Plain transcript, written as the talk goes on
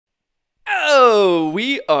Hello,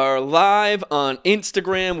 we are live on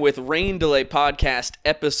Instagram with Rain Delay Podcast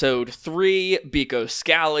Episode 3. Biko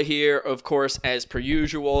Scala here, of course, as per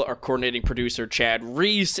usual. Our coordinating producer, Chad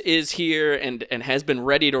Reese, is here and has been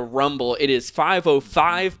ready to rumble. It is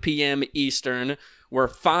 5:05 p.m. Eastern. We're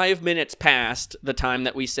 5 minutes past the time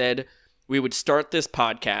that we said we would start this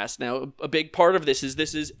podcast. Now, a big part of this is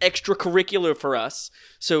extracurricular for us.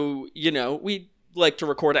 So, we like to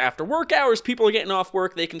record after work hours. People are getting off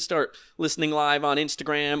work. They can start listening live on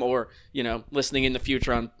Instagram or, listening in the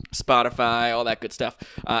future on Spotify, all that good stuff.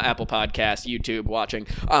 Apple Podcasts, YouTube, watching.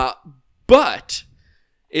 But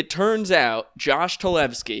it turns out Josh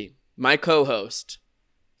Talevski, my co-host,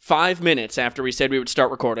 5 minutes after we said we would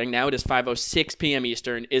start recording, now it is 5:06 p.m.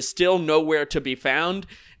 Eastern, is still nowhere to be found.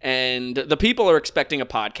 And the people are expecting a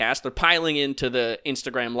podcast. They're piling into the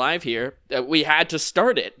Instagram live here. We had to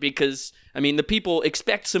start it because, the people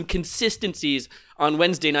expect some consistencies on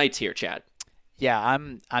Wednesday nights here, Chad. Yeah,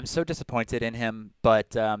 I'm so disappointed in him,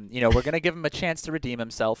 but we're gonna give him a chance to redeem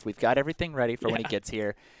himself. We've got everything ready for when he gets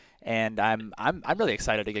here, and I'm really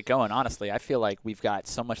excited to get going. Honestly, I feel like we've got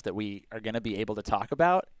so much that we are gonna be able to talk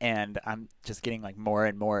about, and I'm just getting more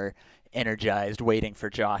and more energized, waiting for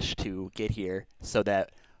Josh to get here so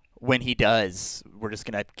that when he does, we're just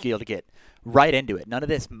going to be able to get right into it. None of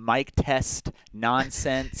this mic test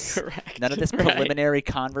nonsense. Correct. None of this preliminary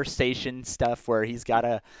conversation stuff where he's got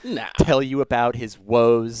to tell you about his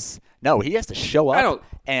woes. No, he has to show up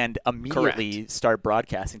and immediately start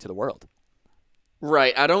broadcasting to the world.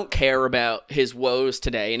 Right. I don't care about his woes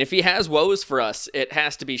today. And if he has woes for us, it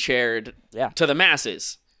has to be shared to the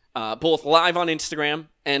masses. Both live on Instagram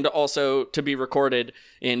and also to be recorded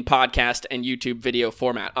in podcast and YouTube video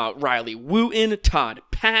format. Riley Wooten, Todd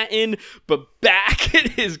Patton, but back.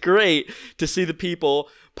 It is great to see the people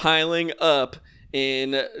piling up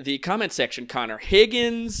in the comment section. Connor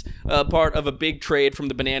Higgins, part of a big trade from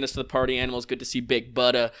the Bananas to the Party Animals. Good to see Big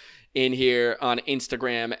Butta in here on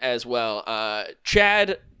Instagram as well.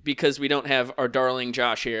 Chad, because we don't have our darling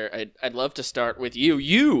Josh here, I'd love to start with you.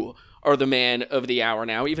 You are the man of the hour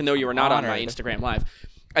now, even though you are not on my Instagram Live.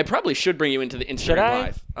 I probably should bring you into the Instagram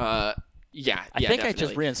Live. I think definitely. I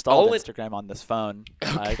just reinstalled Instagram on this phone.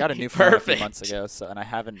 Okay, I got a new phone a few months ago, and I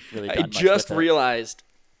haven't really done much with it.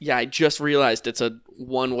 I just realized it's a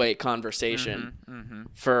one-way conversation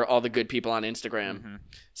for all the good people on Instagram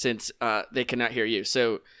since they cannot hear you.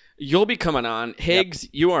 So you'll be coming on. Higgs,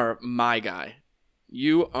 you are my guy.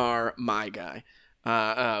 You are my guy.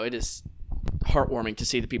 It is heartwarming to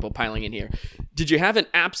see the people piling in here. Did you have an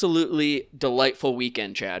absolutely delightful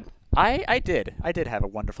weekend, Chad? I did. I did have a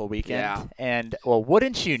wonderful weekend. Yeah. And, well,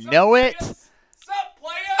 wouldn't you know it?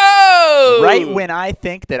 Oh! Right when I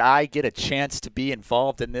think that I get a chance to be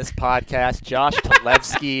involved in this podcast, Josh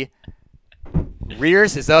Talevski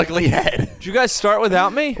rears his ugly head. Did you guys start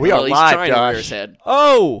without me? We are live, Josh. Rear his head.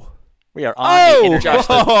 Oh! We are on the internet. Josh,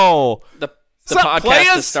 the podcast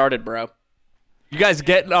has started, bro. You guys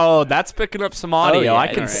that's picking up some audio. I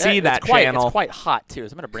can see that channel. It's quite hot too.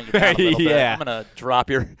 So I'm gonna bring it down a little bit. I'm gonna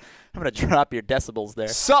drop your decibels there.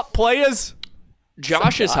 Sup, players?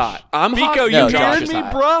 Josh is hot. I'm Biko, hot. you hearing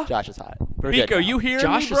me, bro? Josh is hot. Biko, you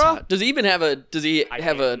hearing me, bro? Hot. Does he even have a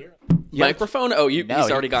microphone? Oh, he's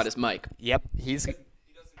already got his mic. Yep. He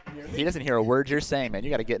doesn't hear a word you're saying, man. You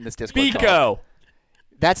got to get in this Discord Biko. call.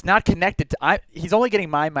 That's not connected to. He's only getting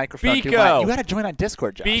my microphone. Biko. You got to join on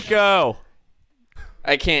Discord, Josh. Biko.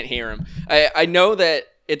 I can't hear him. I know that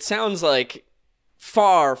it sounds like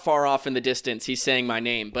far, far off in the distance he's saying my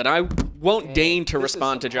name, but I won't deign to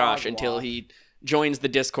respond to Josh until he joins the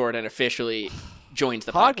Discord and officially joins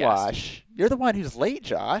the podcast. Hogwash. You're the one who's late,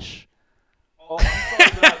 Josh. Oh,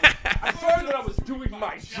 I'm sorry that I was doing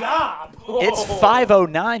my job. It's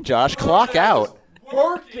 5:09, Josh. Clock out.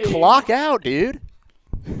 Working. Clock out, dude.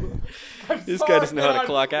 This guy doesn't know how to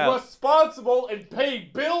clock out. Responsible and pay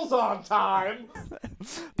bills on time.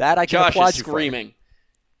 That I can Josh applaud is you for. screaming.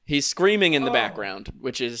 He's screaming in the background,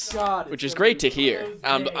 which is great to hear.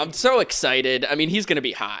 I'm so excited. He's going to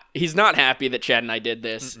be hot. He's not happy that Chad and I did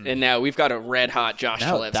this, and now we've got a red hot Josh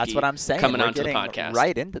Talevski. That's what I'm saying. Coming We're onto the getting podcast.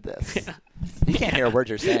 right into this. You can't hear a word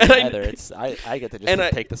you're saying either. I get to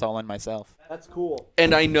just take this all in myself. That's cool.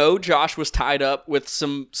 And I know Josh was tied up with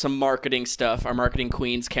some marketing stuff. Our marketing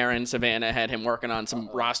queens, Karen, Savannah, had him working on some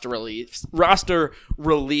roster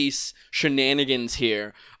release shenanigans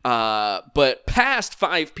here. But past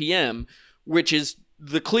 5 p.m., which is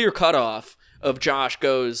the clear cutoff of Josh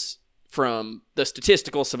goes from the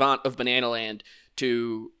statistical savant of Bananaland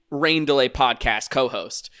to Rain Delay podcast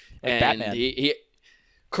co-host. Like and Batman. he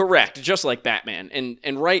correct, just like Batman.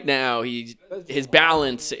 And right now his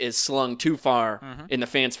balance is slung too far in the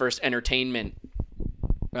Fans First Entertainment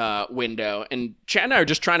window, and Chad and I are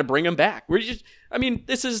just trying to bring him back.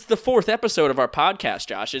 This is the 4th episode of our podcast,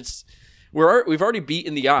 Josh. We've already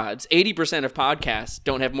beaten the odds. 80% of podcasts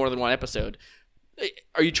don't have more than one episode.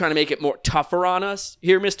 Are you trying to make it more tougher on us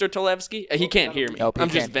here, Mr. Talevski? He can't hear me. Nope, I'm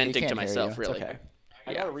just venting to myself, really. Okay.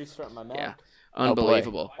 I gotta restart my Mac. Yeah.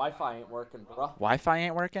 Unbelievable. Wi-Fi ain't working, bro. Wi-Fi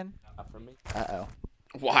ain't working? Not for me. Uh-oh.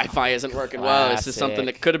 Wi-Fi isn't working well. This is something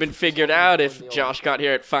that could have been figured out if Josh got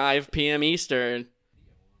here at 5 p.m. Eastern.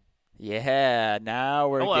 Yeah, now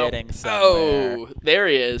we're getting somewhere. Oh, there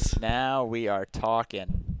he is. Now we are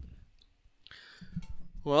talking.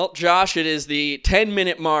 Well, Josh, it is the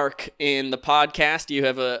 10-minute mark in the podcast. You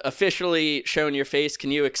have officially shown your face.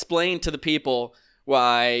 Can you explain to the people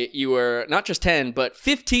why you were not just 10, but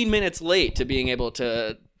 15 minutes late to being able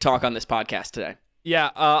to talk on this podcast today?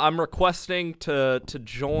 Yeah, I'm requesting to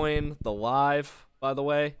join the live, by the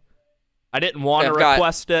way. I didn't want to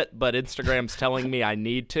request it, but Instagram's telling me I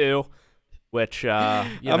need to, which,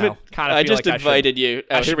 kind of I just invited you.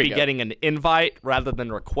 I should be getting an invite rather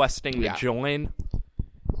than requesting to join.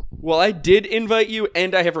 Well, I did invite you,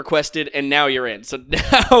 and I have requested, and now you're in. So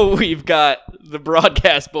now we've got the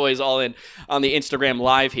broadcast boys all in on the Instagram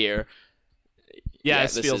live here. Yeah,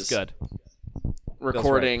 this feels good.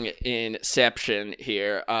 Recording inception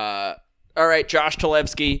here. All right, Josh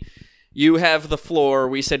Talevski, you have the floor.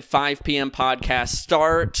 We said 5 p.m. podcast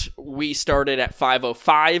start. We started at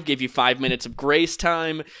 5:05, gave you 5 minutes of grace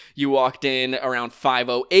time. You walked in around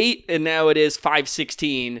 5:08, and now it is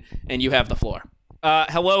 5:16, and you have the floor.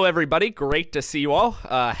 Hello, everybody. Great to see you all.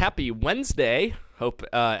 Happy Wednesday. Hope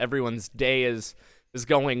everyone's day is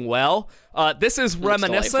going well. This is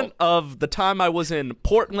reminiscent of the time I was in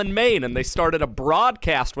Portland, Maine, and they started a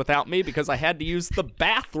broadcast without me because I had to use the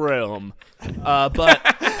bathroom. But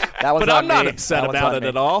I'm not upset about it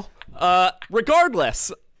at all.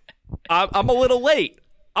 Regardless, I'm a little late.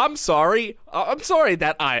 I'm sorry. I'm sorry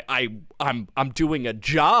that I'm doing a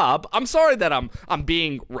job. I'm sorry that I'm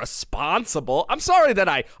being responsible. I'm sorry that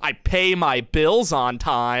I pay my bills on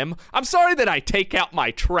time. I'm sorry that I take out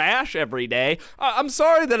my trash every day. I'm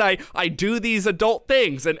sorry that I do these adult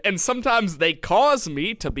things, and sometimes they cause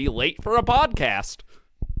me to be late for a podcast.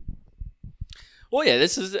 Well, yeah,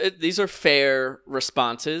 these are fair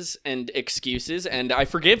responses and excuses, and I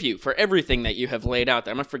forgive you for everything that you have laid out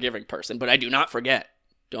there. I'm a forgiving person, but I do not forget.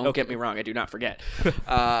 Don't get me wrong, I do not forget.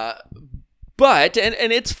 But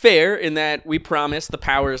it's fair in that we promise the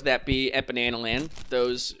powers that be at Bananaland,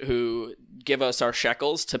 those who give us our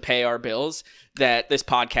shekels to pay our bills, that this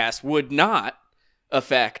podcast would not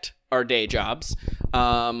affect our day jobs.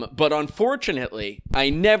 But unfortunately, I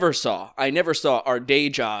never saw our day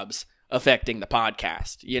jobs affecting the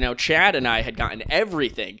podcast. You know, Chad and I had gotten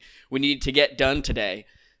everything we needed to get done today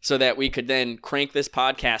so that we could then crank this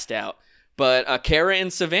podcast out. But Kara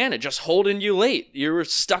and Savannah just holding you late. You were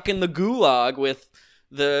stuck in the gulag with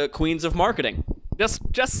the queens of marketing.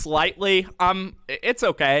 Just slightly. It's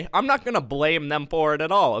okay. I'm not going to blame them for it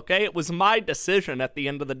at all, okay? It was my decision at the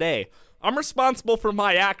end of the day. I'm responsible for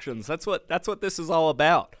my actions. That's what this is all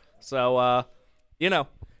about. So,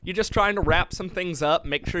 you're just trying to wrap some things up,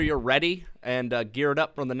 make sure you're ready and geared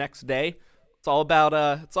up for the next day. It's all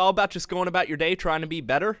about just going about your day, trying to be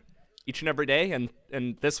better each and every day,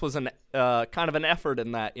 and this was an kind of an effort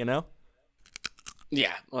in that, you know?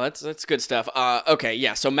 Yeah, well, that's good stuff. Okay,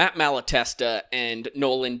 yeah, so Matt Malatesta and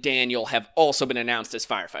Nolan Daniel have also been announced as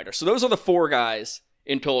firefighters. So those are the 4 guys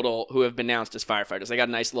in total who have been announced as firefighters. They got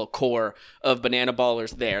a nice little core of banana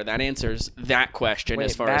ballers there. That answers that question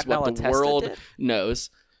as far as what the world knows.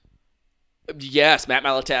 Yes, Matt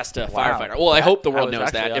Malatesta, firefighter. Well, I hope the world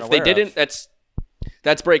knows that. If they didn't,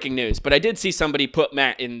 that's breaking news. But I did see somebody put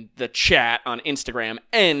Matt in the chat on Instagram,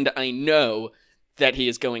 and I know that he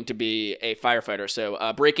is going to be a firefighter.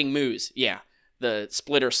 So breaking news, yeah. The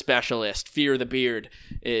splitter specialist, Fear the Beard,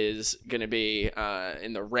 is going to be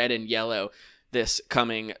in the red and yellow this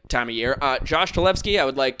coming time of year. Josh Talevski, I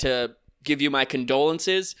would like to give you my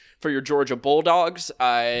condolences for your Georgia Bulldogs.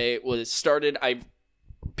 I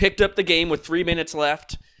picked up the game with 3 minutes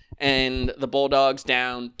left, and the Bulldogs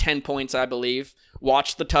down 10 points, I believe.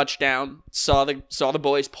 Watched the touchdown, saw the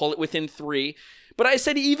boys pull it within 3. But I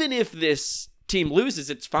said even if this team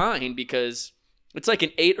loses, it's fine because it's like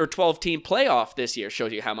an 8 or 12 team playoff this year.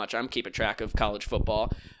 Shows you how much I'm keeping track of college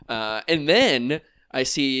football. And then I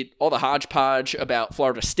see all the hodgepodge about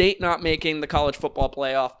Florida State not making the college football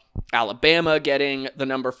playoff, Alabama getting the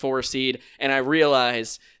number 4 seed, and I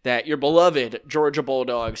realize that your beloved Georgia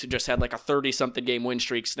Bulldogs, who just had like a 30-something game win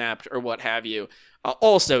streak snapped or what have you,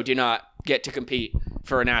 also do not get to compete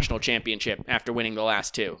for a national championship after winning the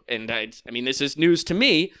last 2. And I mean, this is news to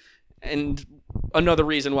me, and another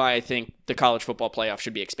reason why I think the college football playoff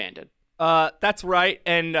should be expanded. That's right,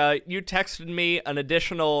 and you texted me an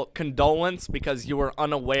additional condolence because you were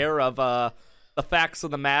unaware of the facts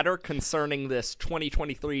of the matter concerning this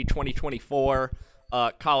 2023-2024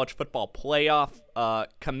 college football playoff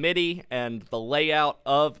committee and the layout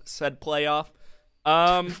of said playoff.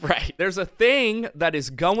 Right. There's a thing that is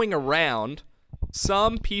going around.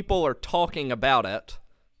 Some people are talking about it.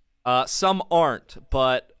 Some aren't,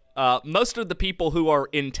 but most of the people who are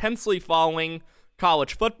intensely following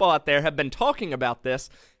college football out there have been talking about this,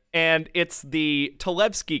 and it's the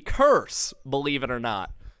Talevski curse, believe it or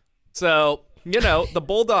not. So, the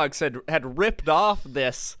Bulldogs had ripped off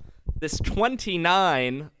this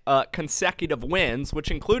 29 consecutive wins,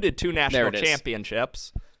 which included 2 national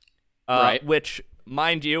championships, right. Which,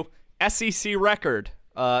 mind you, SEC record.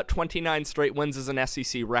 29 straight wins is an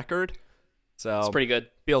SEC record. So it's pretty good.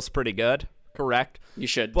 Feels pretty good. Correct. You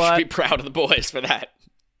should be proud of the boys for that.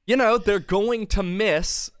 They're going to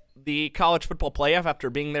miss the college football playoff after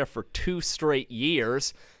being there for 2 straight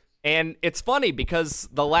years. And it's funny because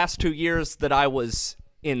the last 2 years that I was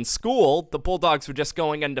in school, the Bulldogs were just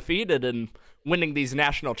going undefeated and winning these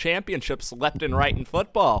national championships left and right in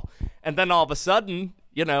football. And then all of a sudden,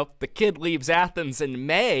 the kid leaves Athens in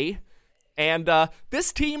May, and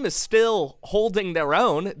this team is still holding their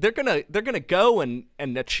own. They're gonna go and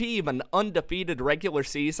achieve an undefeated regular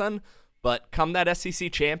season, but come that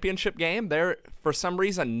SEC championship game, they're for some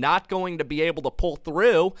reason not going to be able to pull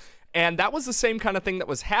through. And that was the same kind of thing that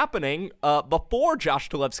was happening before Josh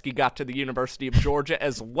Talevski got to the University of Georgia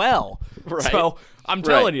as well. Right. So I'm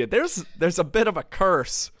telling you, there's a bit of a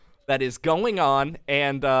curse that is going on,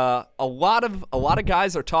 and a lot of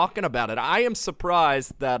guys are talking about it. I am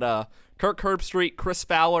surprised that Kirk Herbstreit, Chris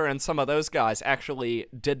Fowler, and some of those guys actually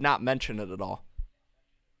did not mention it at all.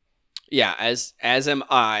 Yeah, as am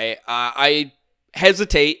I. I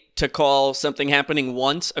hesitate to call something happening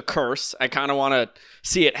once a curse. I kind of want to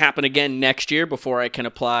see it happen again next year before I can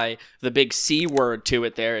apply the big C word to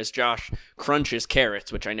it there as Josh crunches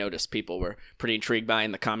carrots, which I noticed people were pretty intrigued by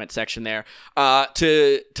in the comment section there.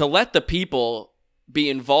 To let the people be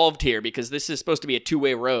involved here, because this is supposed to be a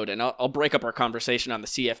two-way road, and I'll break up our conversation on the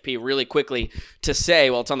CFP really quickly to say,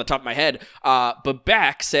 well, it's on the top of my head, but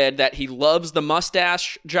Beck said that he loves the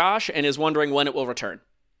mustache, Josh, and is wondering when it will return.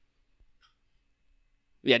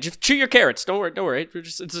 Yeah, just chew your carrots. Don't worry.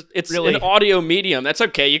 It's really an audio medium. That's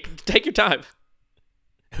okay. You can take your time.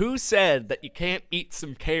 Who said that you can't eat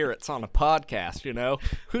some carrots on a podcast,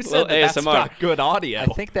 Who said that's not good audio? I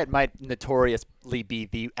think that might notoriously be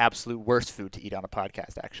the absolute worst food to eat on a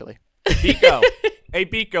podcast, actually. Biko. Hey,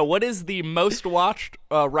 Biko, what is the most watched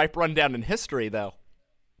Ripe Rundown in history, though?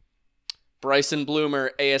 Bryson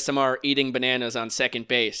Bloomer ASMR eating bananas on second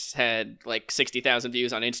base had like 60,000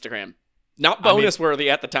 views on Instagram. Not bonus-worthy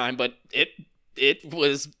at the time, but it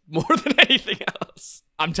was more than anything else.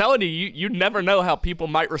 I'm telling you, you never know how people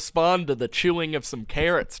might respond to the chewing of some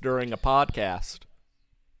carrots during a podcast.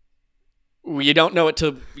 You don't know it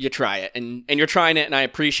till you try it, and you're trying it, and I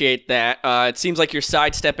appreciate that. It seems like you're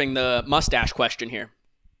sidestepping the mustache question here.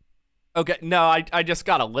 Okay, no, I just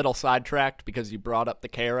got a little sidetracked because you brought up the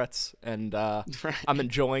carrots, and right. I'm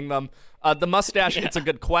enjoying them. The mustache, It's a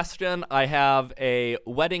good question. I have a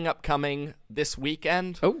wedding upcoming this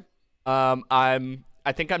weekend. Oh.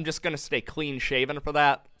 I think I'm just going to stay clean shaven for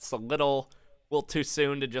that. It's a little too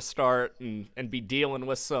soon to just start and be dealing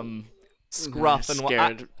with some scruff and what.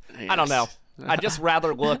 I don't know. I'd just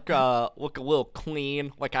rather look a little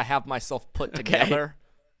clean, like I have myself put together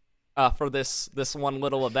for this one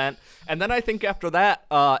little event. And then I think after that,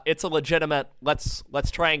 it's a legitimate let's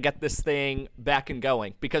try and get this thing back and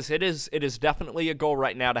going, because it is definitely a goal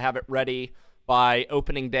right now to have it ready by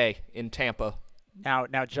opening day in Tampa.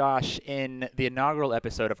 Now, Josh, in the inaugural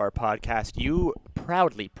episode of our podcast, you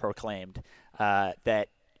proudly proclaimed that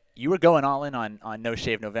you were going all in on No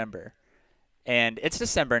Shave November. And it's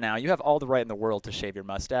December now. You have all the right in the world to shave your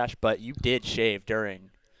mustache, but you did shave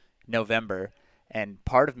during November. And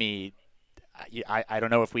part of me, I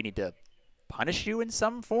don't know if we need to punish you in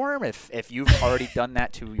some form, if you've already done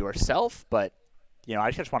that to yourself. But,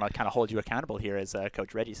 I just want to kind of hold you accountable here, as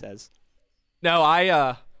Coach Reggie says. No,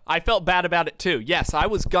 I felt bad about it too. Yes, I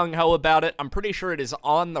was gung-ho about it. I'm pretty sure it is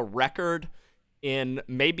on the record in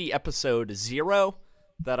maybe episode 0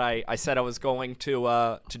 that I said I was going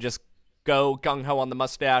to just go gung-ho on the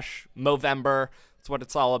mustache. Movember, that's what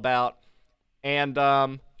it's all about. And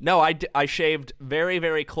no, I shaved very,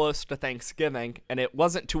 very close to Thanksgiving, and it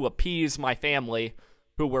wasn't to appease my family,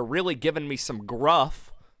 who were really giving me some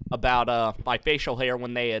gruff about my facial hair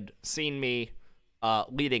when they had seen me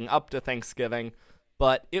leading up to Thanksgiving.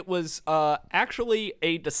 but it was actually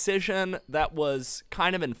a decision that was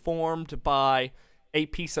kind of informed by a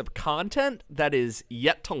piece of content that is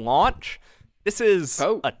yet to launch. This is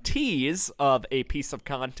a tease of a piece of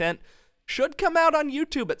content. Should come out on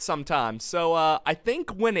YouTube at some time. So I think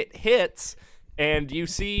when it hits and you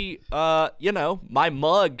see, my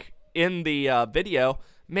mug in the video,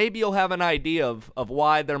 maybe you'll have an idea of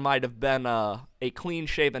why there might have been a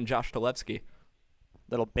clean-shaven Josh Talevski.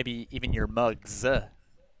 Little, maybe even your mugs,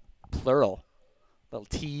 plural. Little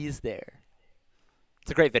tease there.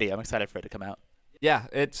 It's a great video. I'm excited for it to come out. Yeah,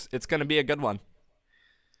 it's going to be a good one.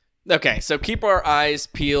 Okay, so keep our eyes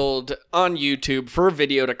peeled on YouTube for a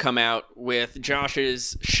video to come out with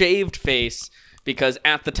Josh's shaved face, because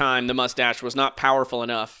at the time the mustache was not powerful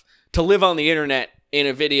enough to live on the internet in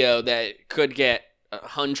a video that could get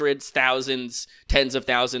hundreds, thousands, tens of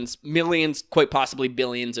thousands, millions, quite possibly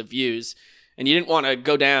billions of views. And you didn't want to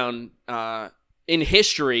go down in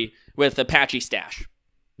history with a patchy stash.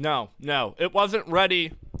 No, it wasn't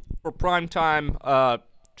ready for primetime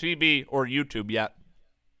TV or YouTube yet.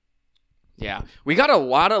 Yeah, we got a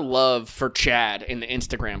lot of love for Chad in the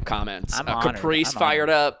Instagram comments. I'm honored. Caprice fired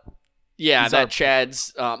up. Yeah,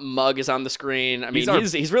 Chad's mug is on the screen. I mean,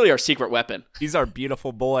 he's really our secret weapon. He's our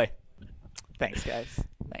beautiful boy. Thanks, guys.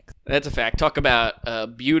 Thanks. That's a fact. Talk about a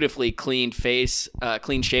beautifully clean face,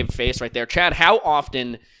 clean-shaved face right there. Chad, how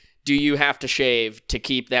often do you have to shave to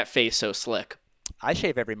keep that face so slick? I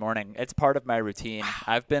shave every morning. It's part of my routine.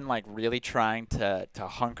 I've been really trying to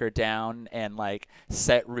hunker down and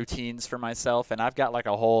set routines for myself, and I've got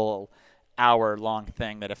a whole hour-long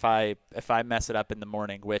thing that if I mess it up in the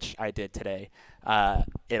morning, which I did today,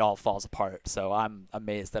 it all falls apart. So I'm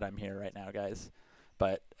amazed that I'm here right now, guys.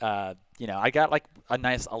 But I got a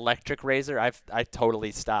nice electric razor. I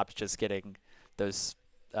totally stopped just getting those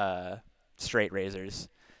straight razors,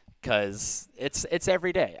 because it's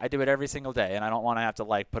every day. I do it every single day, and I don't want to have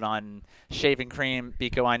to put on shaving cream.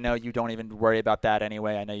 Biko, I know you don't even worry about that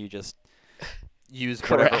anyway. I know you just use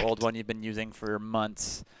whatever old one you've been using for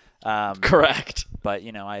months. Correct. But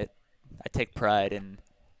I take pride in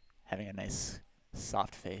having a nice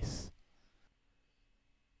soft face.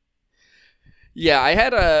 Yeah, I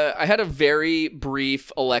had a very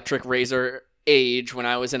brief electric razor age when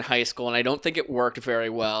I was in high school, and I don't think it worked very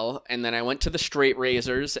well. And then I went to the straight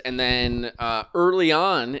razors, and then early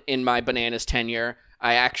on in my Bananas tenure,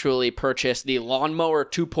 I actually purchased the Lawnmower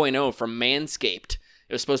 2.0 from Manscaped.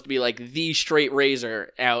 It was supposed to be the straight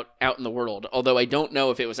razor out in the world, although I don't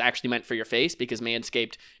know if it was actually meant for your face, because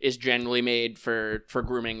Manscaped is generally made for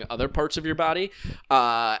grooming other parts of your body.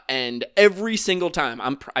 And every single time,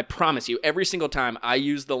 I promise you, every single time I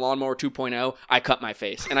use the Lawnmower 2.0, I cut my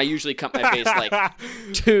face. And I usually cut my face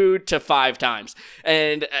 2 to 5 times.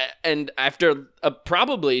 And after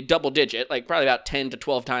probably double digit, probably about 10 to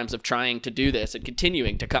 12 times of trying to do this and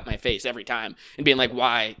continuing to cut my face every time and being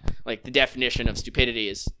why? The definition of stupidity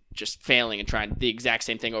is just failing and trying the exact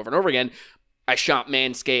same thing over and over again. I shot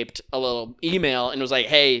Manscaped a little email and was like,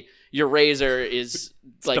 hey, your razor is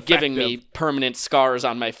giving me permanent scars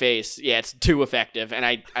on my face. Yeah, it's too effective, and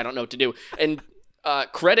I don't know what to do. And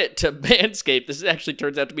credit to Manscaped. This actually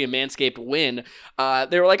turns out to be a Manscaped win.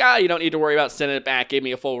 They were like, you don't need to worry about sending it back. Gave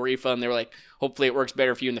me a full refund. They were like, hopefully it works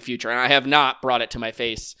better for you in the future. And I have not brought it to my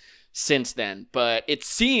face since then, but it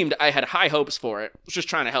seemed I had high hopes for it. I was just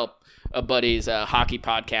trying to help a buddy's hockey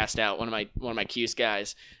podcast out, one of my Cuse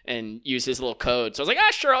guys, and use his little code. So I was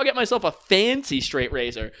like, sure, I'll get myself a fancy straight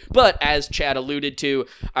razor. But as Chad alluded to,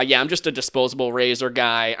 I'm just a disposable razor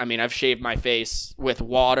guy. I mean, I've shaved my face with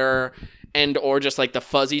water and or just the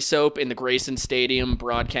fuzzy soap in the Grayson Stadium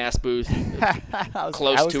broadcast booth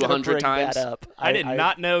close to 100 times. I did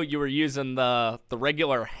not know you were using the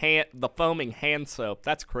regular the foaming hand soap.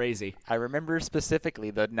 That's crazy. I remember specifically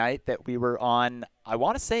the night that we were on, I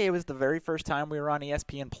want to say it was the very first time we were on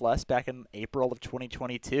ESPN Plus back in April of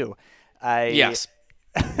 2022. Yes.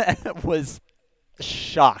 was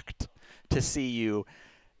shocked to see you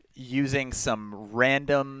using some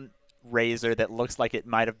random razor that looks like it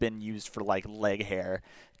might have been used for leg hair,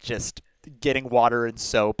 just getting water and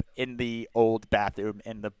soap in the old bathroom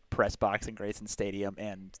in the press box in Grayson Stadium.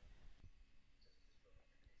 And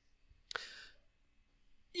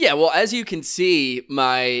yeah, well, as you can see,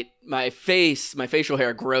 my facial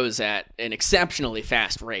hair grows at an exceptionally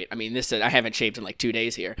fast rate. I mean, I haven't shaved in 2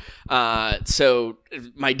 days here. So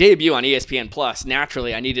my debut on ESPN Plus,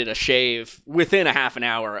 naturally, I needed a shave within a half an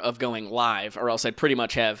hour of going live, or else I'd pretty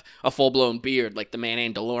much have a full-blown beard like the man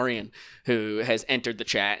Andalorian, who has entered the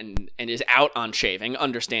chat and is out on shaving,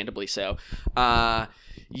 understandably so.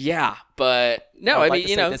 Yeah, but no, I mean, like to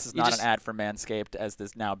you say know, this is not an ad for Manscaped, as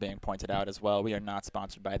this now being pointed out as well. We are not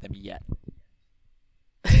sponsored by them yet.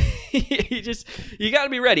 you got to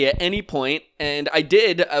be ready at any point. And I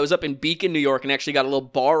was up in Beacon, New York, and actually got a little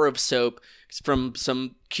bar of soap from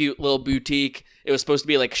some cute little boutique. It was supposed to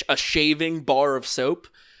be like a shaving bar of soap.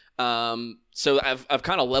 So I've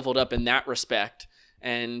kind of leveled up in that respect,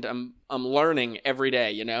 and I'm learning every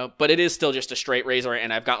day, you know, but it is still just a straight razor,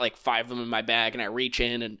 and I've got like 5 of them in my bag, and I reach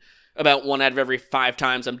in, and about 1 out of every 5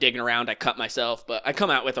 times I'm digging around, I cut myself, but I come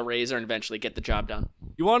out with a razor and eventually get the job done.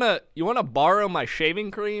 You wanna borrow my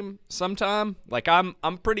shaving cream sometime? Like I'm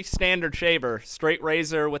pretty standard shaver, straight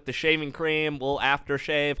razor with the shaving cream, little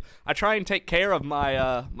aftershave. I try and take care of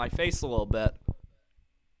my my face a little bit.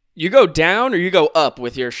 You go down or you go up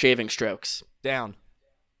with your shaving strokes? Down.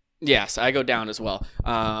 Yes, I go down as well.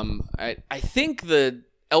 I think the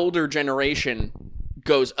elder generation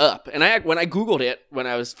goes up, and when I Googled it when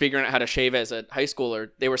I was figuring out how to shave as a high schooler,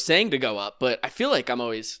 they were saying to go up, but I feel like I'm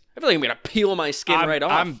gonna peel my skin right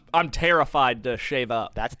off. I'm terrified to shave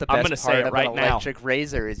up. That's the best I'm gonna part say it of right an now. electric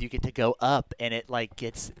razor is you get to go up, and it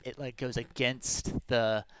goes against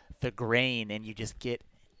the grain, and you just get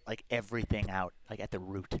like everything out like at the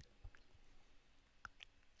root.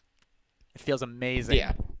 It feels amazing.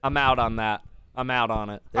 Yeah, I'm out on that. I'm out on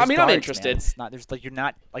it. There's I'm guards, interested. Man. You're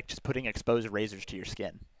not like just putting exposed razors to your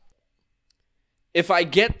skin. If I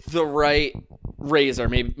get the right razor,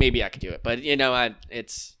 maybe I could do it. But you know,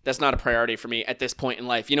 that's not a priority for me at this point in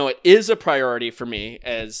life. You know, it is a priority for me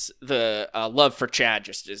as the love for Chad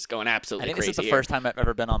just is going absolutely crazy. I think this is the first time I've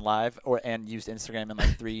ever been on live and used Instagram in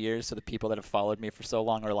like 3 years. So the people that have followed me for so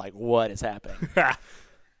long are like, "What is happening?"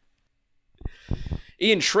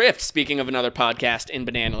 Ian Schrift, speaking of another podcast in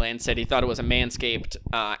Bananaland, said he thought it was a Manscaped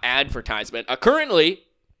advertisement. Currently,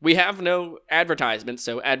 we have no advertisements,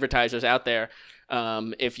 so advertisers out there,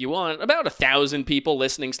 if you want about 1,000 people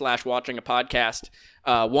listening / watching a podcast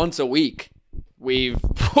once a week, boy,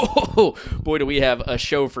 do we have a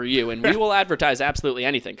show for you, and we will advertise absolutely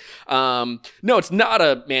anything. No, it's not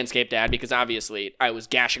a Manscaped ad because obviously I was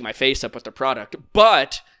gashing my face up with the product,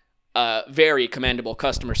 but very commendable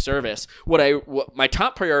customer service. What my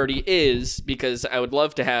top priority is, because I would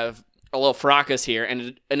love to have a little fracas here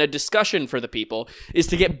and a discussion for the people, is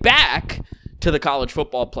to get back to the college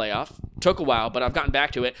football playoff. Took a while, but I've gotten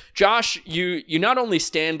back to it. Josh, you not only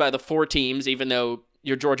stand by the 4 teams, even though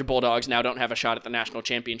your Georgia Bulldogs now don't have a shot at the national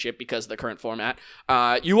championship because of the current format,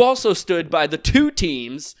 you also stood by the 2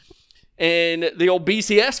 teams in the old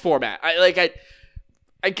BCS format.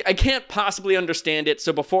 I can't possibly understand it,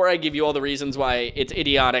 so before I give you all the reasons why it's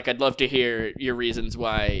idiotic, I'd love to hear your reasons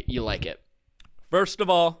why you like it. First of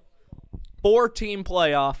all, 4-team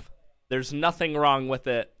playoff, there's nothing wrong with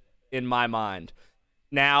it in my mind.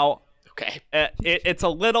 Now, okay, it's a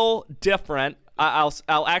little different.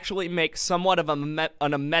 I'll actually make somewhat of an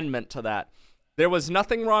amendment to that. There was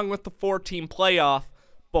nothing wrong with the 4-team playoff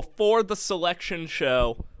before the selection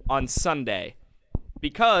show on Sunday,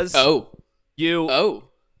 because you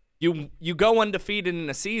go undefeated in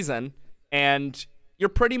a season, and you're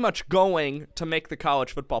pretty much going to make the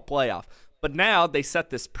college football playoff. But now they set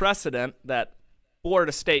this precedent that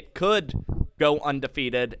Florida State could go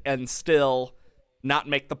undefeated and still not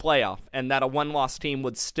make the playoff, and that a 1-loss team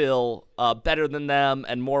would still better than them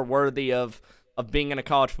and more worthy of being in a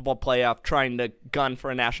college football playoff, trying to gun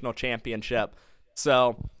for a national championship.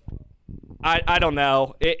 So I don't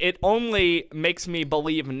know. It only makes me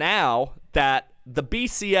believe now that the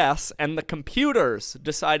BCS and the computers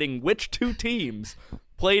deciding which 2 teams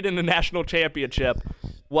played in the national championship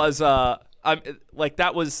was that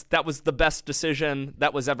was the best decision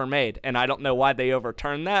that was ever made, and I don't know why they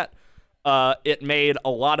overturned that. It made a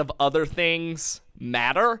lot of other things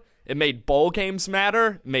matter. It made bowl games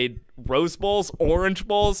matter. It made Rose Bowls, Orange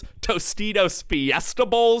Bowls, Tostitos Fiesta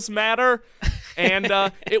Bowls matter. And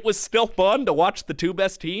it was still fun to watch the 2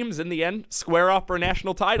 best teams in the end square off for a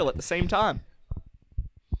national title at the same time.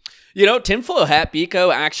 You know, Tinfoil Hat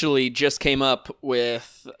Biko actually just came up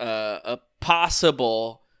with a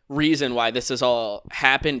possible reason why this has all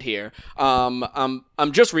happened here.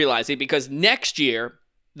 I'm just realizing, because next year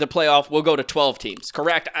the playoff will go to 12 teams,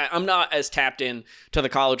 correct? I'm not as tapped in to the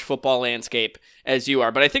college football landscape as you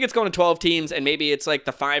are, but I think it's going to 12 teams, and maybe it's like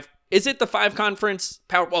the 5. Is it the 5 conference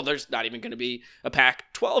power? Well, there's not even going to be a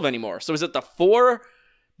Pac-12 anymore. So is it the 4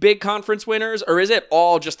 big conference winners, or is it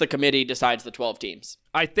all just the committee decides the 12 teams?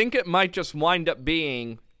 I think it might just wind up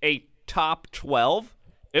being a top 12.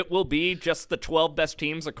 It will be just the 12 best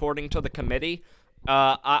teams according to the committee.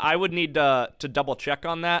 I would need to double check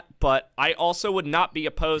on that, but I also would not be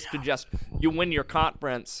opposed to just you win your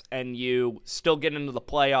conference and you still get into the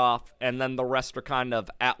playoff, and then the rest are kind of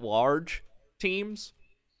at-large teams.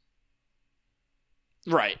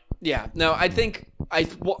 Right. Yeah. No, I think I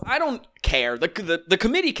don't care. The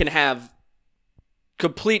committee can have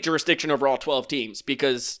complete jurisdiction over all 12 teams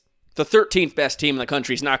because the 13th best team in the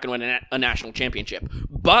country is not going to win a national championship.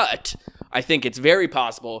 But I think it's very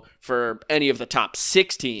possible for any of the top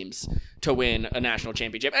 6 teams to win a national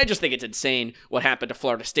championship. I just think it's insane what happened to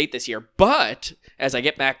Florida State this year. But as I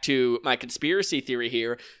get back to my conspiracy theory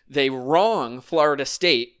here, they wrong Florida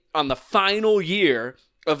State on the final year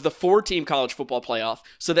of the 4-team college football playoff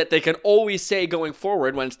so that they can always say going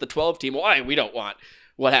forward when it's the 12-team, why we don't want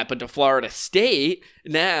what happened to Florida State.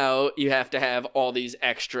 Now you have to have all these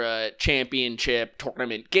extra championship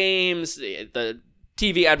tournament games. The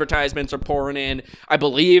TV advertisements are pouring in. I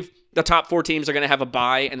believe the top 4 teams are going to have a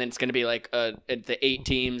bye, and then it's going to be like the 8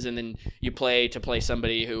 teams, and then you play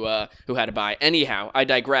somebody who had a bye. Anyhow, I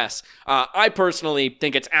digress. I personally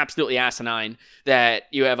think it's absolutely asinine that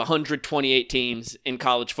you have 128 teams in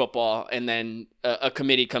college football, and then a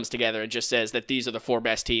committee comes together and just says that these are the 4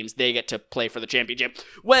 best teams. They get to play for the championship.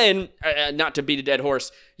 When, not to beat a dead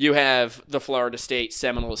horse, you have the Florida State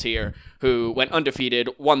Seminoles here, who went undefeated,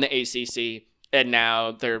 won the ACC, and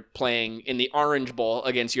now they're playing in the Orange Bowl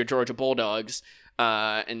against your Georgia Bulldogs.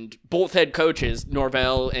 And both head coaches,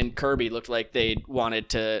 Norvell and Kirby, looked like they wanted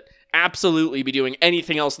to absolutely be doing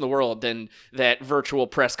anything else in the world than that virtual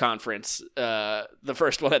press conference, the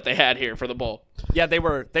first one that they had here for the bowl. Yeah, they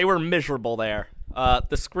were miserable there. The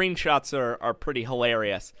screenshots are pretty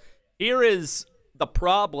hilarious. Here is the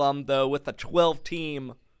problem, though, with the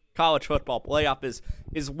 12-team college football playoff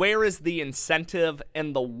is where is the incentive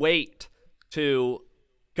and the weight to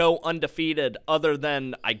go undefeated other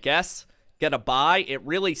than, I guess, get a bye? It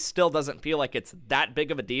really still doesn't feel like it's that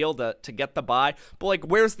big of a deal to get the bye. But, like,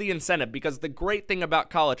 where's the incentive? Because the great thing about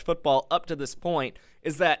college football up to this point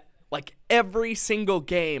is that, like, every single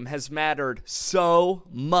game has mattered so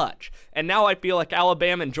much. And now I feel like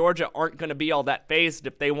Alabama and Georgia aren't going to be all that fazed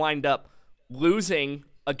if they wind up losing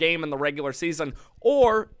a game in the regular season,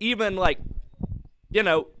 or even, like, you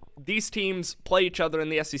know, these teams play each other in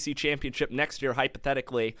the SEC championship next year,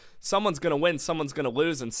 hypothetically. Someone's going to win, someone's going to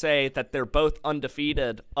lose, and say that they're both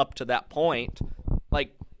undefeated up to that point.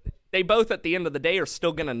 Like, they both, at the end of the day, are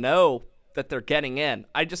still going to know that they're getting in.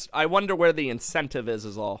 I wonder where the incentive is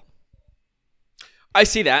all. I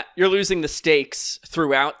see that. You're losing the stakes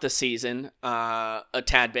throughout the season a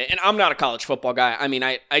tad bit. And I'm not a college football guy. I mean,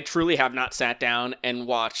 I truly have not sat down and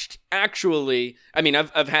watched actually. I mean,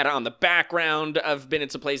 I've had it on the background. I've been in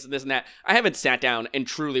some places, this and that. I haven't sat down and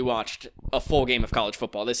truly watched a full game of college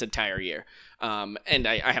football this entire year. And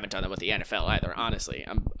I haven't done that with the NFL either, honestly.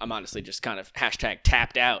 I'm honestly just kind of hashtag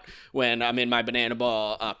tapped out when I'm in my banana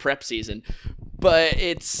ball prep season. But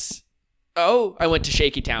it's... Oh, I went to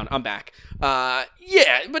Shaky Town. I'm back.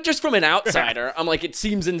 Yeah, but just from an outsider, I'm like, it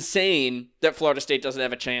seems insane that Florida State doesn't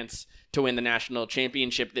have a chance to win the national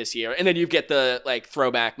championship this year. And then you get the, like,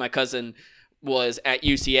 throwback. My cousin was at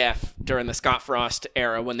UCF during the Scott Frost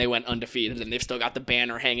era when they went undefeated, and they've still got the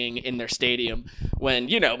banner hanging in their stadium when,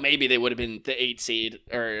 you know, maybe they would have been the 8 seed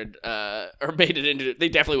or made it into, they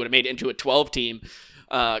definitely would have made it into a 12-team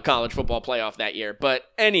college football playoff that year. But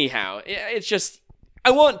anyhow, it's just,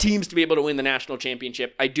 I want teams to be able to win the national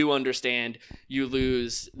championship. I do understand you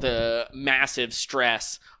lose the massive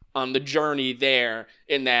stress on the journey there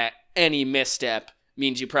in that any misstep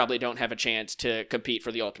means you probably don't have a chance to compete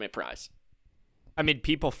for the ultimate prize. I mean,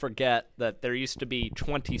 people forget that there used to be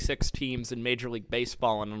 26 teams in Major League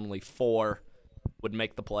Baseball and only 4 would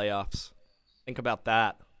make the playoffs. Think about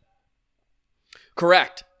that.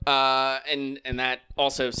 Correct. And that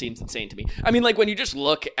also seems insane to me. I mean, like, when you just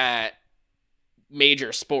look at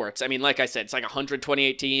major sports, I mean, like I said, it's like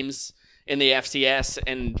 128 teams in the FCS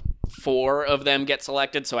and 4 of them get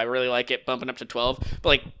selected, so I really like it bumping up to 12. But,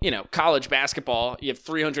 like, you know, college basketball, you have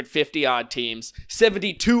 350 odd teams,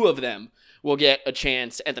 72 of them will get a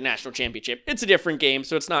chance at the national championship. It's a different game,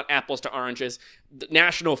 so it's not apples to oranges. The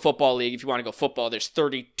National Football League, if you want to go football, there's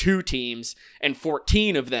 32 teams and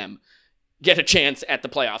 14 of them get a chance at the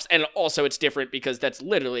playoffs. And also it's different because that's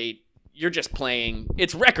literally, you're just playing,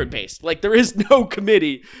 it's record-based. Like, there is no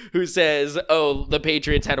committee who says, oh, the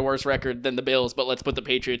Patriots had a worse record than the Bills, but let's put the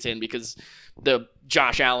Patriots in because the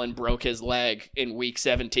Josh Allen broke his leg in week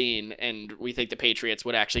 17, and we think the Patriots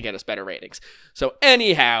would actually get us better ratings. So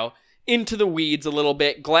anyhow, into the weeds a little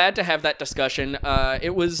bit. Glad to have that discussion.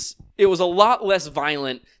 It was a lot less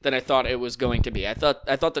violent than I thought it was going to be. I thought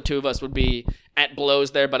the two of us would be at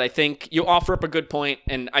blows there, but I think you offer up a good point,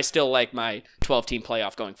 and I still like my 12-team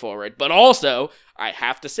playoff going forward. But also, I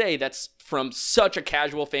have to say that's from such a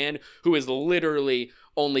casual fan who is literally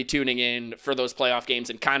only tuning in for those playoff games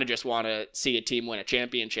and kind of just want to see a team win a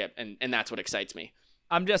championship, and that's what excites me.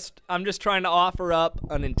 I'm just trying to offer up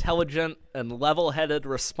an intelligent and level-headed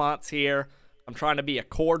response here. I'm trying to be a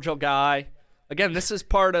cordial guy. Again, this is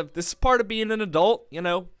part of being an adult, you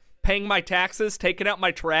know, paying my taxes, taking out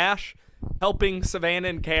my trash, helping Savannah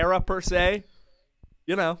and Kara per se.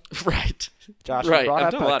 You know. Right. Josh, right. You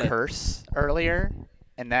brought up a curse earlier,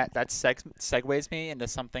 and that segues me into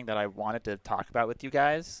something that I wanted to talk about with you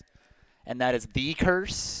guys, and that is The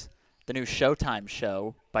Curse, the new Showtime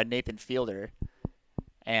show by Nathan Fielder.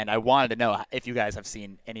 And I wanted to know if you guys have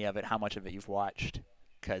seen any of it, how much of it you've watched,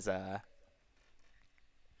 because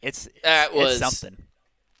it's something.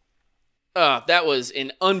 That was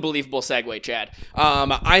an unbelievable segue, Chad.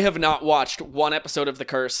 I have not watched one episode of The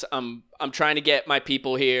Curse. I'm trying to get my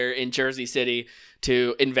people here in Jersey City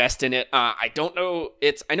to invest in it. I don't know.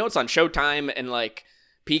 I know it's on Showtime and like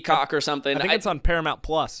Peacock or something. I think it's on Paramount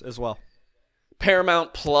Plus as well.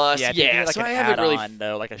 Paramount Plus, yeah. Like so an I haven't really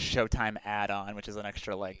though, like a Showtime add-on, which is an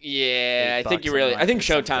extra like. Yeah, I think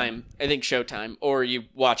Showtime, or you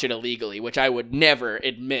watch it illegally, which I would never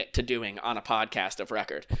admit to doing on a podcast of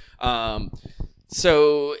record.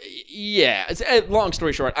 So yeah, long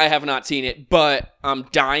story short, I have not seen it, but I'm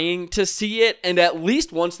dying to see it, and at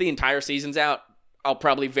least once the entire season's out, I'll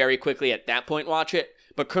probably very quickly at that point watch it.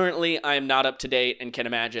 But currently, I am not up to date and can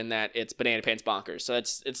imagine that it's banana pants bonkers. So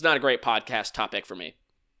it's not a great podcast topic for me.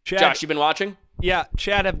 Chad, Josh, you been watching? Yeah,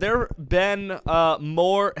 Chad. Have there been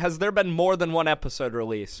more? Has there been more than one episode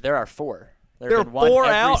released? There are 4. There are 4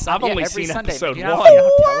 out. I've only seen episode 1.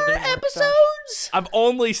 4 episodes? I've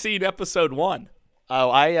only seen episode 1. Oh,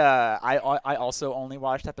 I also only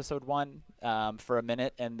watched episode 1 for a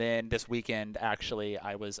minute, and then this weekend actually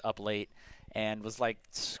I was up late and was like,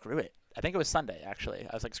 screw it. I think it was Sunday, actually.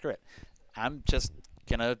 I was like, screw it. I'm just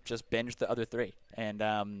going to binge the other 3.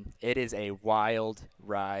 And it is a wild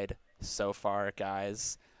ride so far,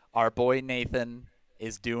 guys. Our boy Nathan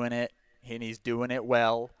is doing it, and he's doing it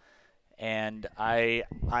well. And I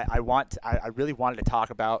really wanted to talk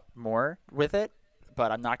about more with it,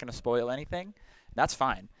 but I'm not going to spoil anything. That's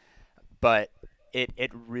fine. But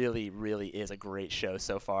it really, really is a great show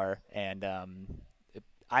so far. And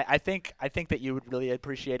I think that you would really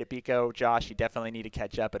appreciate it, Biko. Josh, you definitely need to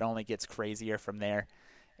catch up. It only gets crazier from there,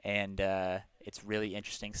 and it's really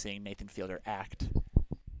interesting seeing Nathan Fielder act.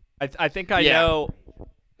 I think I know.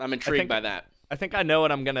 I'm intrigued by that. I think I know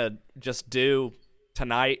what I'm gonna just do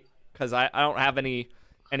tonight because I don't have any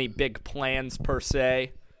big plans per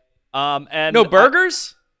se. And no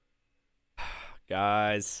burgers,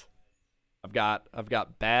 guys. I've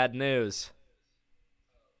got bad news.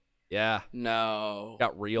 Yeah. No.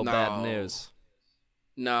 Got real bad news.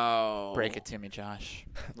 No. Break it to me, Josh.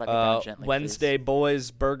 Let me know gently, Wednesday please.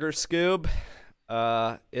 Boys Burger Scoob,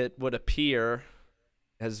 it would appear,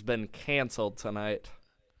 has been canceled tonight.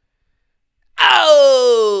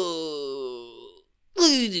 Oh!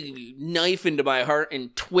 Knife into my heart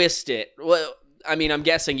and twist it. Well, I mean, I'm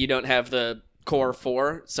guessing you don't have the core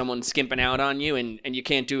 4, someone skimping out on you, and you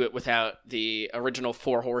can't do it without the original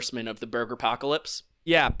 4 horsemen of the burger apocalypse.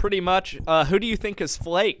 Yeah, pretty much. Who do you think is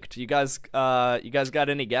flaked? You guys got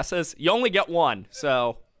any guesses? You only get one,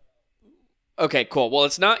 so. Okay, cool. Well,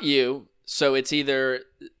 it's not you, so it's either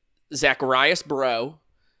Zacharias Bro,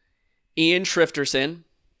 Ian Schrifterson,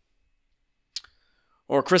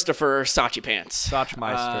 or Christopher Sachi Pants.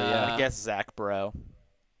 Sachmeister, yeah. I guess Zach Bro.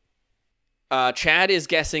 Chad is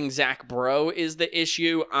guessing Zach Bro is the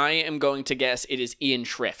issue. I am going to guess it is Ian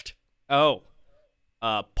Schrift. Oh.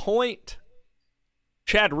 Point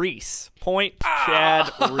Chad Reese.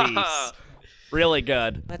 Chad Reese. Really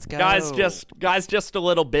good. Let's go. Guys just a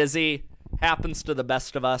little busy. Happens to the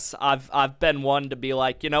best of us. I've been one to be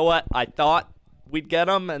like, you know what? I thought we'd get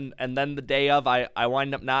them, and then the day of, I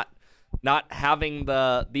wind up not having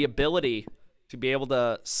the ability to be able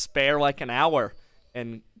to spare like an hour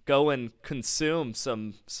and go and consume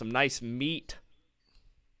some nice meat.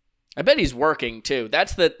 I bet he's working too.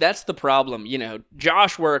 That's the problem. You know,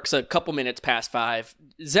 Josh works a couple minutes past 5.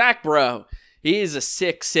 Zach Bro, he is a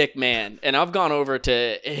sick man. And I've gone over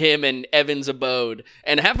to him and Evan's abode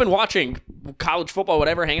and have been watching college football,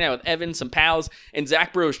 whatever, hanging out with Evan, some pals, and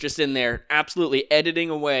Zach Bro's just in there absolutely editing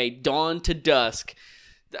away dawn to dusk.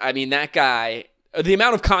 I mean, that guy, the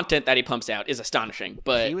amount of content that he pumps out is astonishing.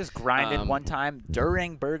 But he was grinding one time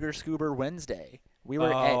during Burger Scoober Wednesday. We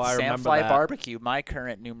were at Samfly Barbecue, my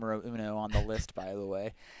current numero uno on the list, by the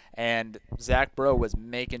way. And Zach Bro was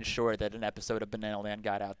making sure that an episode of Banana Land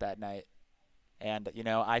got out that night. And, you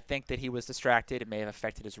know, I think that he was distracted. It may have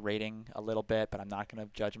affected his rating a little bit, but I'm not going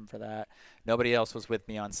to judge him for that. Nobody else was with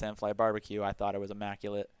me on Samfly Barbecue. I thought it was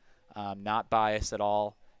immaculate. Not biased at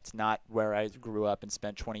all. It's not where I grew up and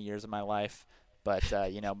spent 20 years of my life.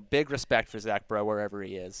 But, you know, big respect for Zach Bro wherever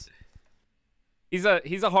he is. He's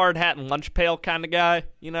a hard hat and lunch pail kind of guy,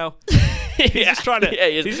 you know. He's just trying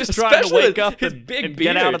to wake up and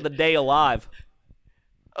get out of the day alive.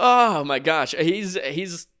 Oh my gosh, he's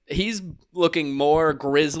looking more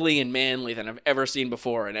grizzly and manly than I've ever seen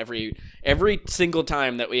before. And every single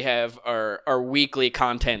time that we have our weekly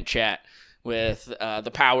content chat with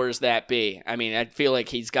the powers that be, I mean, I feel like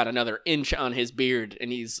he's got another inch on his beard,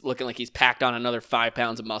 and he's looking like he's packed on another 5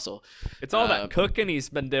 pounds of muscle. It's all that cooking he's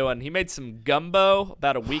been doing. He made some gumbo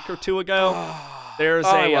about a week or two ago. There's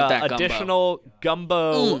a additional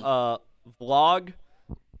gumbo vlog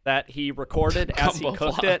that he recorded as he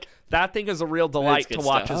cooked it. That thing is a real delight to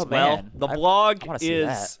watch as well. Man. The vlog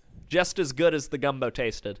is just as good as the gumbo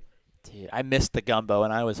tasted. Dude, I missed the gumbo,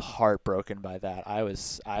 and I was heartbroken by that. I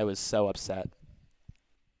was so upset.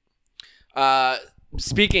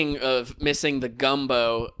 Speaking of missing the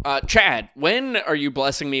gumbo, Chad, when are you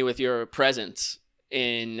blessing me with your presence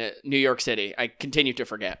in New York City? I continue to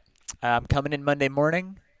forget. I'm coming in Monday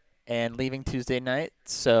morning and leaving Tuesday night,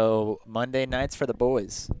 so Monday night's for the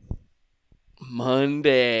boys.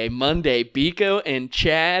 Monday, Biko and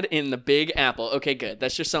Chad in the Big Apple. Okay, good.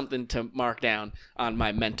 That's just something to mark down on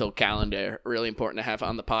my mental calendar. Really important to have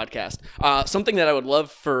on the podcast. Something that I would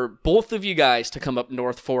love for both of you guys to come up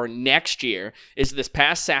north for next year is this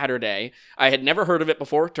past Saturday. I had never heard of it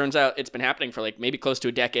before. Turns out it's been happening for like maybe close to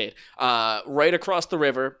a decade. Right across the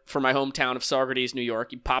river from my hometown of Saugerties, New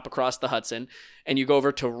York. You pop across the Hudson and you go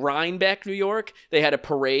over to Rhinebeck, New York. They had a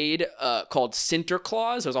parade called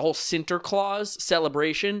Sinterklaas. There was a whole Sinterklaas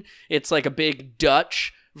celebration. It's like a big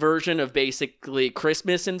Dutch version of basically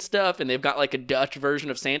Christmas and stuff, and they've got like a Dutch version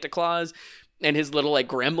of Santa Claus and his little like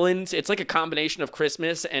gremlins. It's like a combination of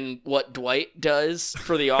Christmas and what Dwight does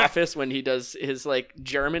for The Office when he does his like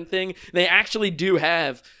German thing. They actually do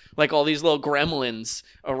have like all these little gremlins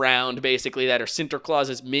around basically that are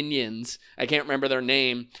Sinterklaas's minions. I can't remember their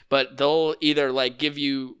name, but they'll either like give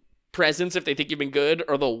you presents if they think you've been good,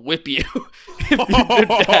 or they'll whip you if you've been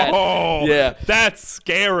bad. Yeah, that's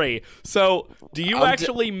scary. So do you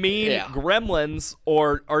actually mean gremlins,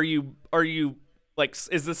 or are you like,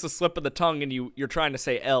 is this a slip of the tongue and you're trying to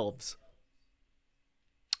say elves?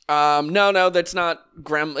 No, that's not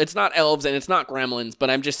it's not elves and it's not gremlins, but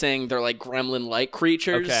I'm just saying they're like gremlin-like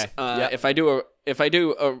creatures. Okay. If I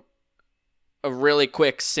do a really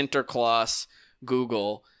quick Sinterklaas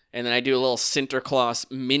Google, and then I do a little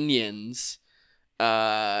Sinterklaas minions,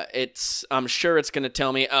 I'm sure it's gonna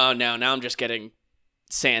tell me, oh no, now I'm just getting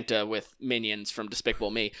Santa with minions from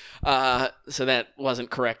Despicable Me. So that wasn't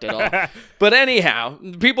correct at all. But anyhow,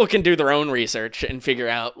 people can do their own research and figure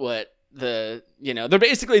out what they're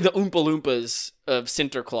basically the Oompa Loompas of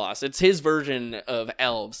Sinterklaas. It's his version of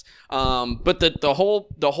elves. But the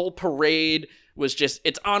whole parade was just,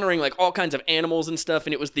 it's honoring like all kinds of animals and stuff,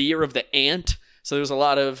 and it was the year of the ant. So there was a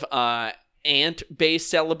lot of ant-based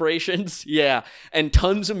celebrations. Yeah, and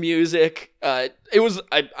tons of music. It was,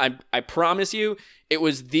 I promise you, it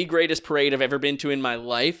was the greatest parade I've ever been to in my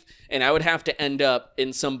life, and I would have to end up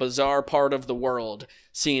in some bizarre part of the world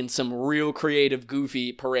seeing some real creative,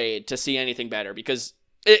 goofy parade to see anything better, because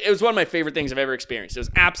it was one of my favorite things I've ever experienced. It was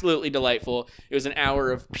absolutely delightful. It was an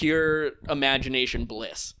hour of pure imagination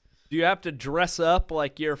bliss. Do you have to dress up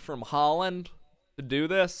like you're from Holland to do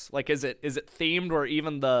this? Like, is it themed where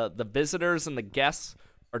even the visitors and the guests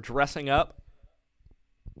are dressing up?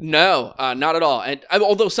 No, not at all. And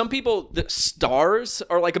although some people, the stars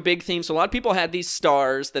are like a big theme. So a lot of people had these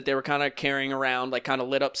stars that they were kind of carrying around, like kind of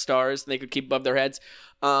lit up stars they could keep above their heads.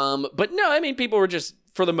 But no, I mean, people were just,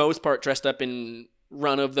 for the most part, dressed up in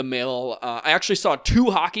run-of-the-mill. I actually saw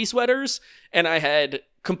 2 hockey sweaters, and I had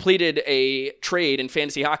completed a trade in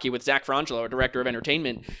fantasy hockey with Zach Frangelo, our director of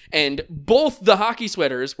entertainment, and both the hockey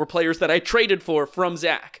sweaters were players that I traded for from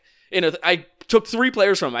Zach. I took 3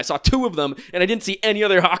 players from him. I saw 2 of them, and I didn't see any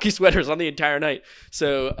other hockey sweaters on the entire night.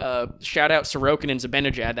 So shout out Sorokin and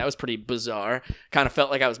Zibanejad. That was pretty bizarre. Kind of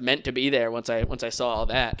felt like I was meant to be there once I saw all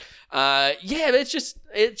that. Yeah, but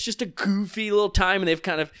it's just a goofy little time, and they've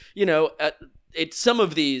kind of, it's some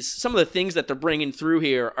of the things that they're bringing through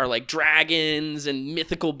here are like dragons and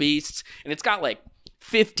mythical beasts, and it's got like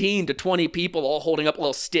 15 to 20 people all holding up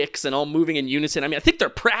little sticks and all moving in unison. I mean, I think they're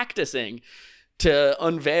practicing to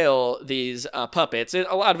unveil these puppets. A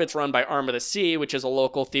lot of it's run by Arm of the Sea, which is a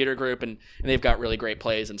local theater group, and they've got really great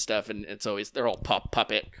plays and stuff, and it's always, they're all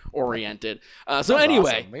puppet oriented. So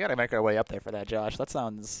anyway, awesome. We got to make our way up there for that, Josh. That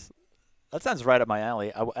sounds right up my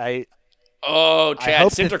alley. I Chad,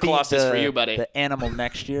 Sinterklaas is for you, buddy. The animal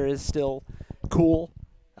next year is still cool.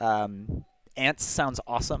 Ants sounds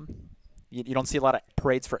awesome. You don't see a lot of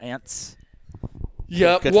parades for ants.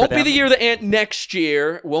 Yep, won't be the year the ant next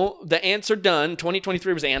year. The ants are done.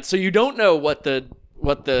 2023 was ants, so you don't know what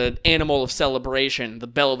the animal of celebration, the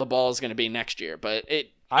belle of the ball, is going to be next year. But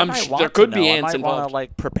there could be ants involved. I might want to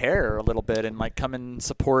like prepare a little bit and like come and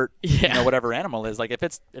support whatever animal is. Like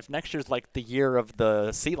if next year's like the year of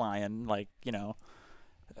the sea lion, like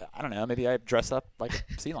I don't know, maybe I dress up like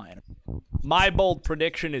a sea lion. My bold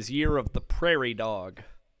prediction is year of the prairie dog.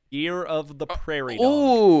 Year of the prairie dog.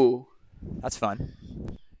 Ooh. That's fun.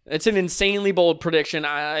 It's an insanely bold prediction.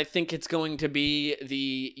 I think it's going to be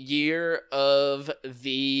the year of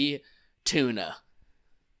the tuna.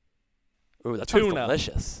 Ooh, that sounds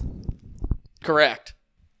delicious. Correct.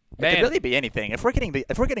 It could really be anything. If we're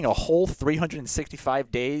getting a whole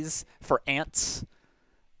 365 days for ants,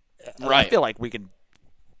 right. I feel like we can.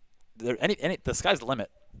 The sky's the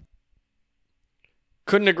limit.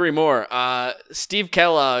 Couldn't agree more. Steve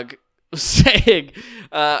Kellogg saying,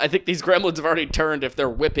 I think these gremlins have already turned if they're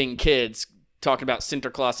whipping kids, talking about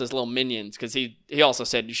Sinterklaas's little minions, because he also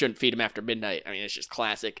said you shouldn't feed them after midnight. I mean, it's just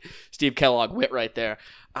classic Steve Kellogg wit right there.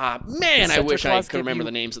 Man, I wish I could remember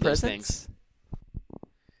the names of those things.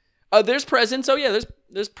 There's presents. Oh, yeah,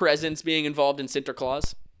 there's presents being involved in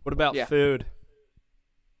Sinterklaas. What about food?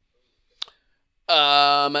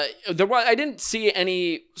 I didn't see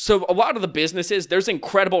any. So a lot of the businesses, there's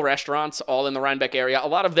incredible restaurants all in the Rhinebeck area. A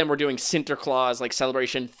lot of them were doing Sinterklaas, like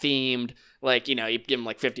celebration themed, like, you give them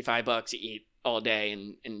like $55, you eat all day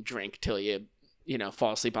and drink till you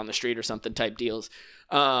fall asleep on the street or something type deals.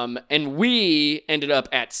 And we ended up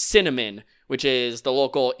at Cinnamon, which is the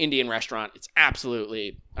local Indian restaurant. It's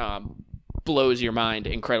absolutely, blows your mind,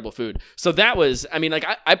 incredible food. So that was, I mean, like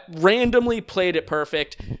I randomly played it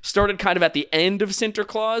perfect, started kind of at the end of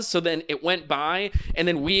Sinterklaas, so then it went by, and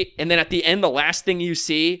then at the end, the last thing you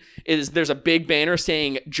see is there's a big banner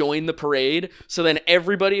saying join the parade. So then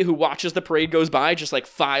everybody who watches the parade goes by, just like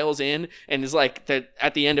files in, and is like,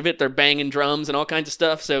 at the end of it, they're banging drums and all kinds of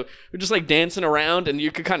stuff. So we're just like dancing around, and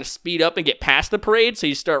you could kind of speed up and get past the parade, so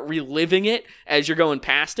you start reliving it as you're going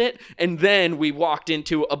past it. And then we walked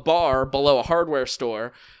into a bar below a hardware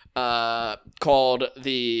store called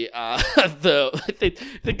the I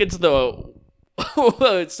think it's the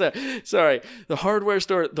the hardware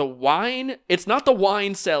store, the wine. It's not the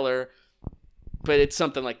wine cellar, but it's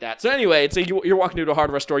something like that. So anyway, it's you're walking into a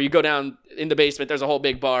hardware store, you go down in the basement, there's a whole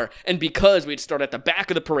big bar, and because we'd start at the back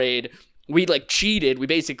of the parade, we like cheated. We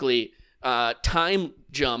basically time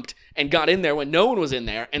jumped and got in there when no one was in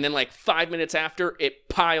there, and then like 5 minutes after, it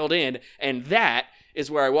piled in, and that is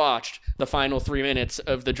where I watched the final 3 minutes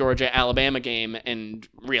of the Georgia-Alabama game and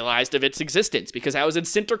realized of its existence, because I was in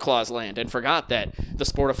Sinterklaas land and forgot that the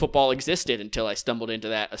sport of football existed until I stumbled into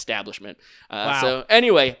that establishment. Wow. So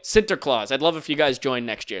anyway, Sinterklaas. I'd love if you guys join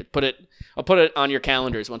next year. I'll put it on your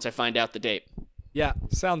calendars once I find out the date. Yeah,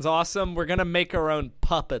 sounds awesome. We're going to make our own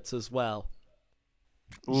puppets as well.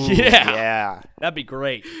 Ooh, yeah. That'd be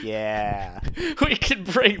great. Yeah. We could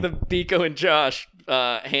bring the Biko and Josh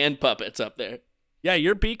hand puppets up there. Yeah,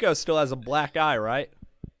 your Biko still has a black eye, right?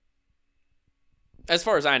 As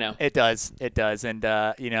far as I know. It does. And,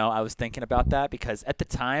 I was thinking about that because at the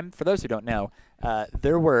time, for those who don't know,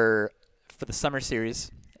 there were, for the summer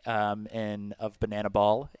series of Banana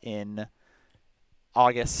Ball in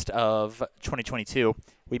August of 2022,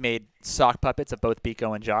 we made sock puppets of both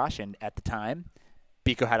Biko and Josh. And at the time,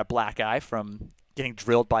 Biko had a black eye from getting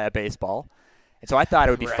drilled by a baseball. And so I thought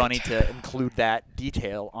it would be funny to include that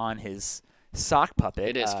detail on his sock puppet.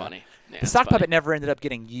 It is funny. Yeah, the sock puppet never ended up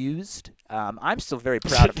getting used. I'm still very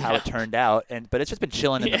proud of how it turned out, but it's just been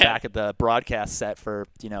chilling in the back of the broadcast set for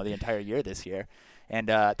the entire year this year. And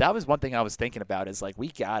that was one thing I was thinking about is like we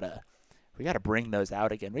gotta bring those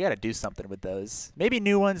out again. We gotta do something with those. Maybe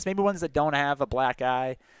new ones, maybe ones that don't have a black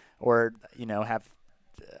eye, or have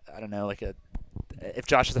I don't know, like if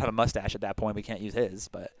Josh doesn't have a mustache at that point, we can't use his.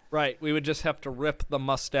 But right, we would just have to rip the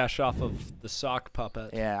mustache off of the sock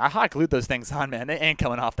puppet. Yeah, I hot glued those things on, man. They ain't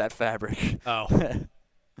coming off that fabric. Oh.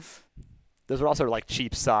 Those were also like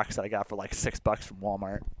cheap socks that I got for like $6 from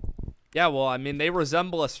Walmart. Yeah, well, I mean, they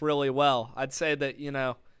resemble us really well. I'd say that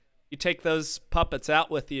you take those puppets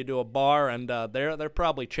out with you to a bar, and they're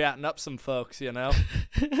probably chatting up some folks,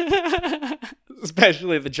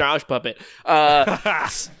 Especially the Josh puppet.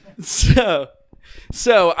 So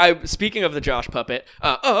So, speaking of the Josh puppet,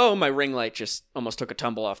 my ring light just almost took a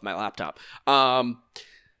tumble off my laptop.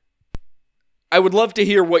 I would love to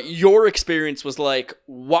hear what your experience was like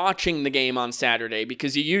watching the game on Saturday,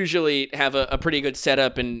 because you usually have a pretty good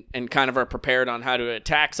setup and kind of are prepared on how to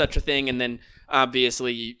attack such a thing, and then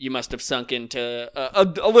obviously you must have sunk into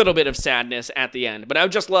a little bit of sadness at the end. But I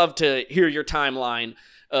would just love to hear your timeline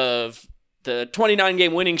of the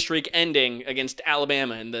 29-game winning streak ending against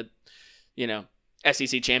Alabama in the,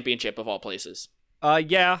 SEC championship of all places. We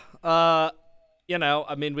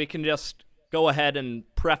can just go ahead and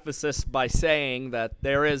preface this by saying that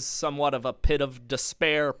there is somewhat of a pit of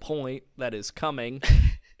despair point that is coming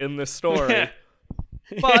in this story.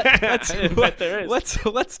 But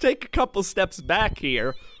let's take a couple steps back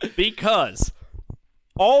here, because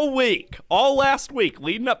all last week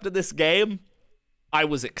leading up to this game, I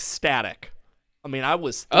was ecstatic. I mean, I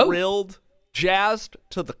was thrilled, jazzed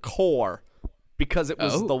to the core, because it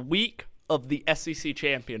was the week of the SEC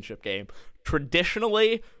championship game.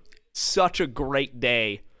 Traditionally, such a great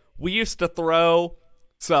day. We used to throw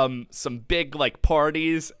some big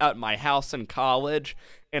parties at my house in college,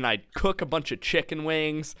 and I'd cook a bunch of chicken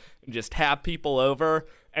wings and just have people over,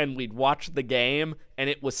 and we'd watch the game, and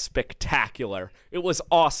it was spectacular. It was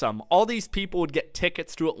awesome. All these people would get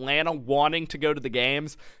tickets to Atlanta wanting to go to the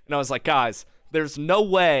games, and I was like, guys, there's no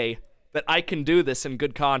way that I can do this in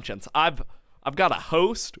good conscience. I've got to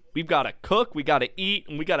host, we've got to cook, we got to eat,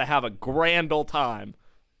 and we got to have a grand old time.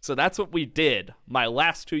 So that's what we did. My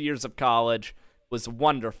last 2 years of college was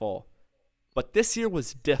wonderful. But this year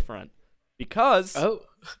was different, because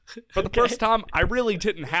for the first time, I really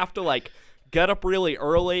didn't have to get up really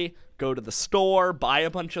early, go to the store, buy a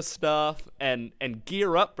bunch of stuff, and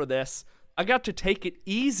gear up for this. I got to take it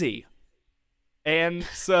easy. And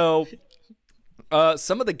so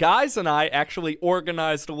some of the guys and I actually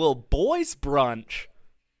organized a little boys brunch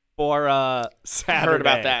for Saturday. I heard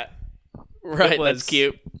about that. Right, that's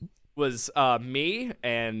cute. Was me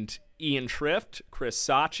and Ian Trift, Chris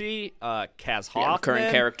Sachi, Kaz Hoffman.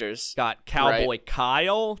 Current characters. Got Cowboy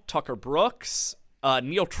Kyle, Tucker Brooks,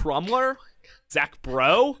 Neil Trumler, Zach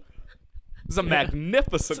Bro. It was a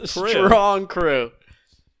magnificent crew. Strong crew.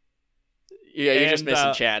 Yeah, you're just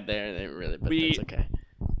missing Chad there. But that's okay.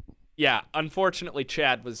 Yeah, unfortunately,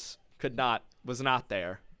 Chad was not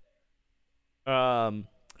there.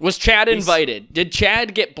 Was Chad invited? Did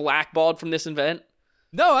Chad get blackballed from this event?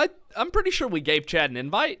 No, I'm pretty sure we gave Chad an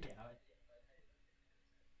invite.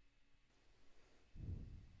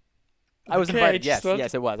 I was invited. Yes,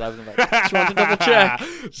 it was. I was invited. Just wanted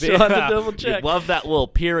to double check. Love that little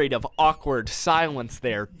period of awkward silence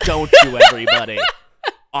there, don't you, everybody?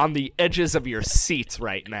 On the edges of your seats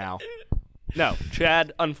right now. No,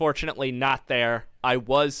 Chad, unfortunately, not there. I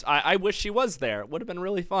wish he was there. It would have been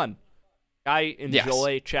really fun. I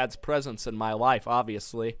enjoy Chad's presence in my life,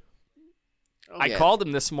 obviously. I called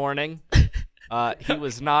him this morning. He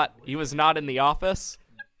was not in the office.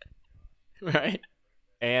 Right.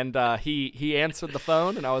 And he answered the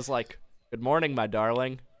phone, and I was like, "Good morning, my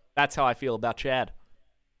darling." That's how I feel about Chad.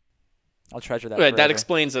 I'll treasure that. Right, that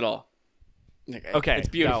explains it all. Okay. It's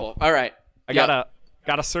beautiful. All right. I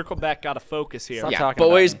gotta circle back, gotta focus here.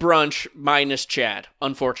 Boys brunch minus Chad,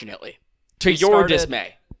 unfortunately. To your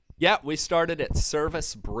dismay. Yeah, we started at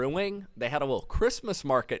Service Brewing. They had a little Christmas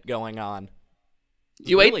market going on.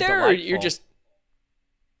 You ate there, or you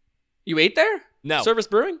ate there? No. Service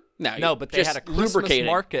Brewing? No, but they had a Christmas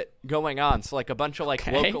market going on. So a bunch of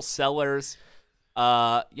local sellers,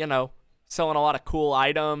 selling a lot of cool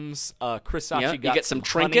items. Chris Sachi got you get some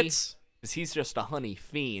trinkets, because he's just a honey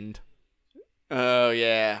fiend. Oh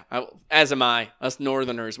yeah, as am I. Us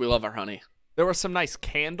Northerners, we love our honey. There were some nice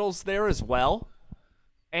candles there as well.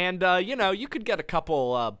 And, you could get a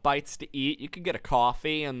couple bites to eat. You could get a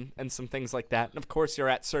coffee and some things like that. And, of course, you're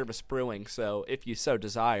at Service Brewing, so if you so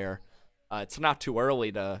desire, it's not too early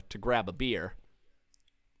to grab a beer.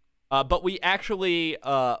 But we actually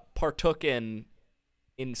partook in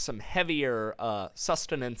some heavier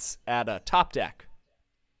sustenance at Top Deck.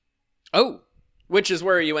 Oh, which is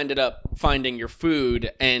where you ended up finding your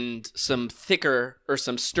food and some thicker or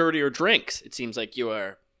some sturdier drinks, it seems like you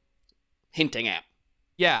are hinting at.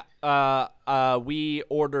 Yeah, we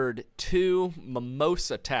ordered 2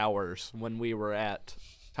 mimosa towers when we were at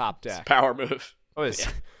Top Deck. Power move.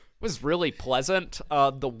 It was really pleasant.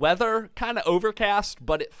 The weather kind of overcast,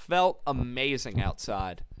 but it felt amazing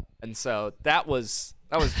outside, and so that was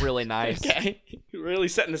really nice. Okay, really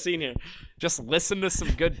setting the scene here. Just listen to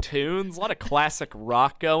some good tunes. A lot of classic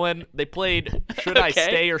rock going. They played "Should I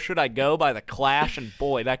Stay or Should I Go" by The Clash, and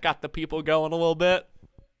boy, that got the people going a little bit.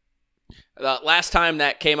 Last time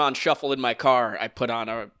that came on shuffle in my car, I put on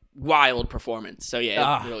a wild performance. So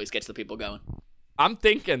yeah, it always gets the people going. I'm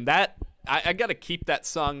thinking that I got to keep that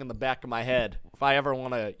song in the back of my head if I ever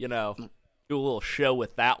want to, do a little show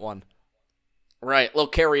with that one. Right, a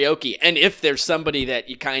little karaoke. And if there's somebody that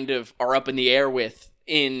you kind of are up in the air with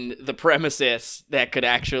in the premises that could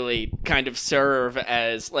actually kind of serve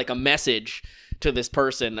as like a message to this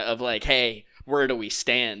person of like, hey, where do we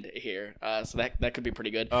stand here? So that could be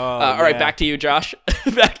pretty good. All right, back to you, Josh.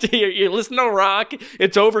 Back to you. You're listening to rock.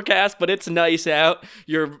 It's overcast, but it's nice out.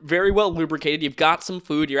 You're very well lubricated. You've got some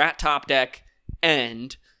food. You're at Top Deck.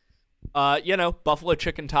 And... buffalo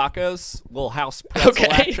chicken tacos, little house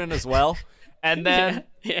pretzel action as well. And then,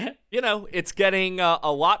 it's getting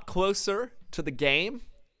a lot closer to the game.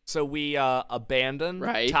 So we abandon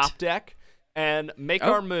Top Deck and make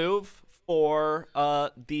our move for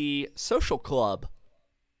the social club.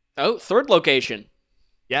 Oh, third location.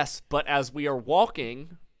 Yes, but as we are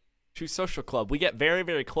walking to social club, we get very,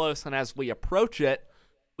 very close, and as we approach it,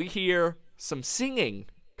 we hear some singing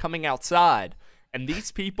coming outside, and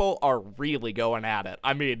these people are really going at it.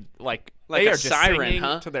 I mean, like they are just siren,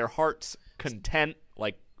 singing to their heart's content,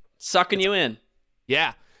 like sucking you in.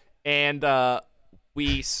 Yeah, and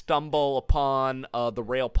we stumble upon the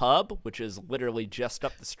Rail Pub, which is literally just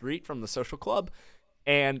up the street from the social club.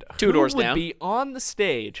 And two doors would down. Be on the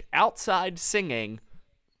stage outside singing,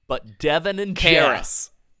 but Devin and Kara. Jess.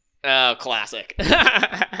 Oh, classic.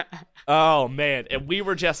 Oh man, and we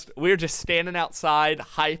were just standing outside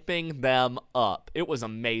hyping them up. It was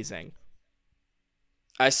amazing.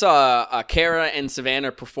 I saw Kara and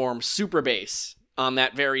Savannah perform Super Bass on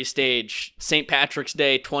that very stage, St. Patrick's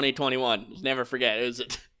Day 2021. Never forget. It was an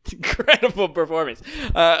incredible performance.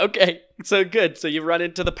 Okay, so good. So you run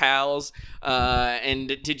into the pals, and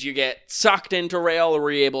did you get sucked into Rail, or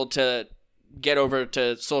were you able to get over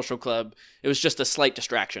to Social Club? It was just a slight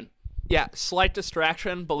distraction. Yeah, slight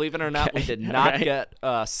distraction. Believe it or not, we did not get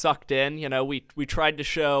sucked in. We tried to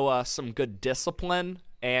show some good discipline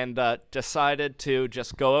and decided to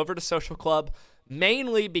just go over to Social Club,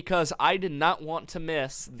 mainly because I did not want to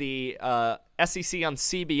miss the SEC on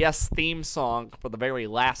CBS theme song for the very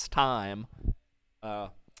last time.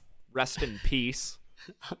 Rest in peace.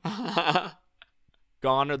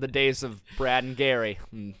 Gone are the days of Brad and Gary.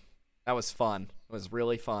 That was fun. It was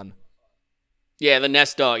really fun. Yeah, the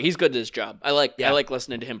Nest Dog. He's good at his job. I like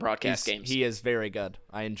listening to him broadcast games. He is very good.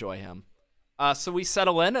 I enjoy him. So we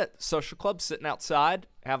settle in at Social Club, sitting outside,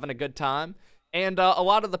 having a good time. And a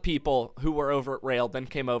lot of the people who were over at Rail then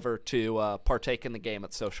came over to partake in the game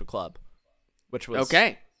at Social Club, which was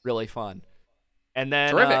really fun. And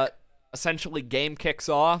then essentially game kicks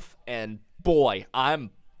off, and boy, I'm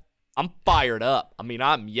fired up. I mean,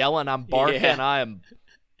 I'm yelling, I'm barking, I'm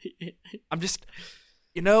just,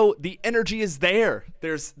 the energy is there.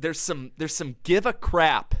 There's some give a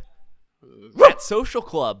crap at Social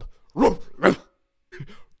Club. Little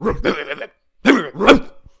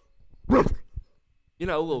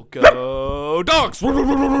go dogs.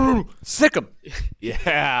 Sick 'em.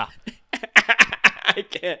 Yeah. I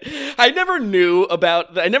can't. I never knew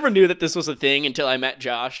that this was a thing until I met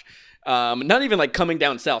Josh. Not even like coming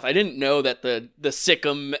down south. I didn't know that the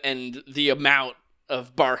sick'em and the amount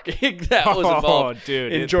of barking that was involved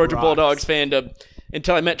in Georgia Bulldogs fandom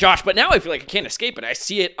until I met Josh. But now I feel like I can't escape it. I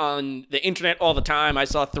see it on the internet all the time. I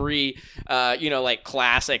saw 3, like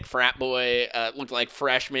classic frat boy, looked like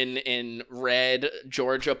freshmen in red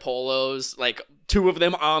Georgia polos, like 2 of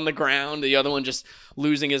them on the ground, the other one just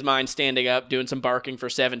losing his mind, standing up, doing some barking for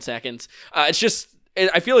 7 seconds. I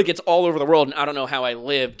feel like it's all over the world, and I don't know how I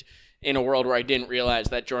lived in a world where I didn't realize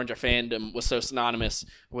that Georgia fandom was so synonymous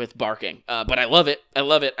with barking. But I love it.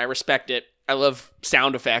 I respect it. I love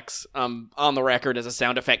sound effects. I'm on the record as a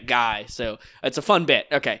sound effect guy, so it's a fun bit.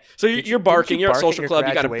 Okay, so you're barking. You're at Social Club.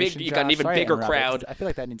 You got an even bigger crowd. I feel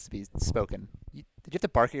like that needs to be spoken. Did you have to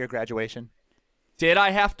bark at your graduation? Did I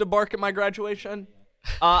have to bark at my graduation?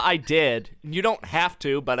 I did. You don't have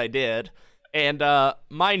to, but I did. And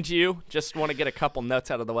mind you, just want to get a couple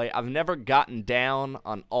notes out of the way. I've never gotten down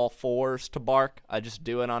on all 4s to bark. I just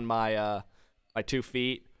do it on my 2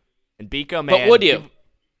 feet. And Biko, man, but would you?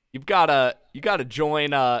 You've gotta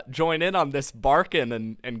join in on this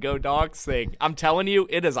barking and go dogs thing. I'm telling you,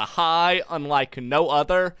 it is a high unlike no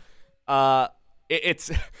other. It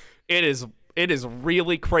is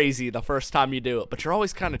really crazy the first time you do it, but you're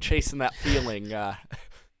always kind of chasing that feeling.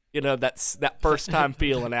 That's that first time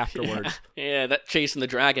feeling afterwards. Yeah, that chasing the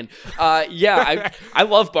dragon. I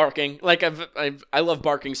love barking. Like I love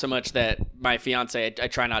barking so much that my fiance, I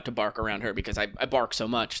try not to bark around her because I bark so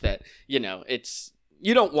much that it's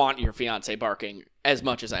you don't want your fiance barking as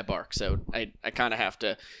much as I bark. So I kind of have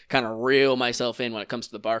to kind of reel myself in when it comes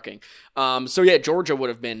to the barking. So yeah, Georgia would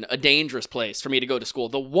have been a dangerous place for me to go to school.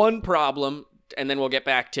 The one problem, and then we'll get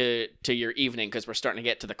back to your evening because we're starting to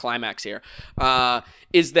get to the climax here,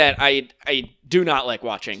 is that I do not like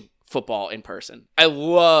watching football in person. I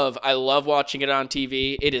love watching it on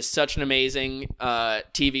TV. It is such an amazing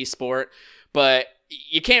TV sport, but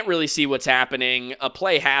you can't really see what's happening. A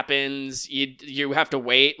play happens. You have to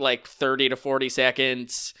wait like 30 to 40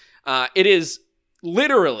 seconds. It is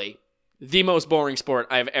literally the most boring sport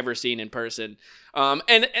I've ever seen in person.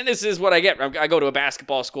 And this is what I get. I go to a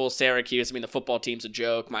basketball school, Syracuse. I mean, the football team's a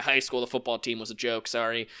joke. My high school, the football team was a joke.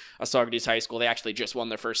 Sorry. Saugerties High School. They actually just won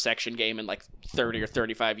their first section game in like 30 or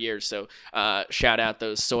 35 years. So shout out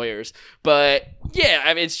those Sawyers. But yeah,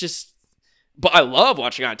 I mean, it's just, but I love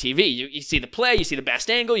watching on TV. You see the play, you see the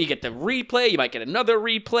best angle, you get the replay, you might get another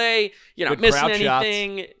replay. You're not missing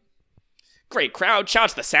anything. Shots. Great crowd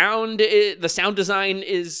shots. The sound design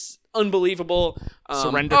is unbelievable.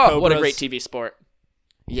 Surrender Cobras. What a great TV sport.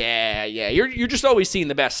 Yeah. You're just always seeing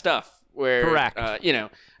the best stuff. Where, correct.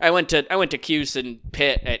 I went to Cuse and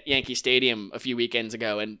Pitt at Yankee Stadium a few weekends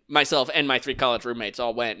ago, and myself and my 3 college roommates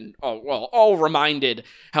all went and all reminded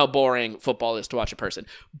how boring football is to watch in person.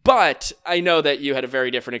 But I know that you had a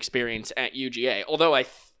very different experience at UGA. Although I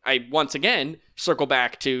once again circle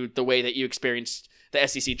back to the way that you experienced the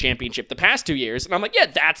SEC championship the past 2 years, and I'm like, yeah,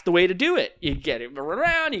 that's the way to do it. You get it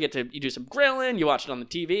around, you do some grilling, you watch it on the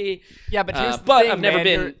TV. Yeah, but here's the thing, I've never man,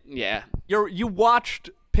 been. Yeah, you watched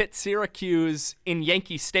Pitt Syracuse in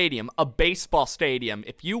Yankee Stadium, a baseball stadium.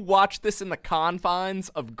 If you watch this in the confines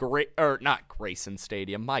of not Grayson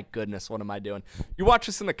Stadium, my goodness, what am I doing? You watch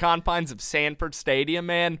this in the confines of Sanford Stadium,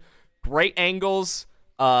 man. Great angles.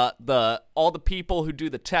 All the people who do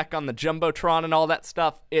the tech on the Jumbotron and all that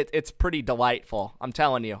stuff, it's pretty delightful. I'm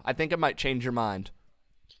telling you. I think it might change your mind.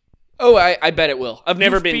 Oh, I bet it will. I've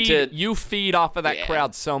never been to. You feed off of that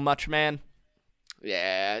crowd so much, man.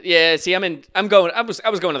 Yeah. See, I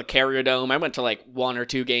was going to the Carrier Dome. I went to like 1 or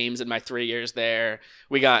 2 games in my 3 years there.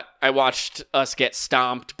 I watched us get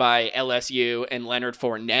stomped by LSU and Leonard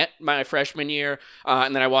Fournette my freshman year,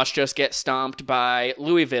 and then I watched us get stomped by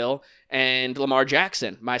Louisville and Lamar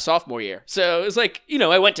Jackson my sophomore year. So it was like,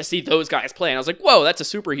 I went to see those guys play, and I was like, whoa, that's a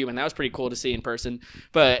superhuman. That was pretty cool to see in person.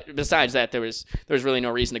 But besides that, there was really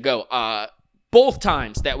no reason to go. Both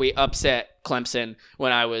times that we upset Clemson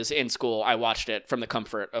when I was in school, I watched it from the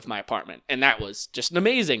comfort of my apartment, and that was just an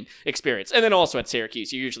amazing experience. And then also at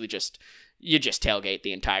Syracuse, you usually just tailgate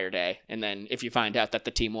the entire day, and then if you find out that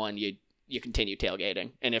the team won, you continue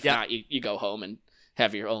tailgating, and if not, you go home and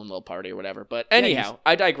have your own little party or whatever. But anyhow,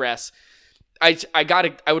 I digress. I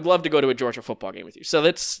would love to go to a Georgia football game with you. So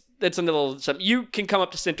that's a little something. You can come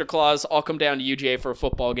up to Sinterklaas. I'll come down to UGA for a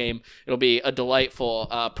football game. It'll be a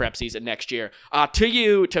delightful prep season next year.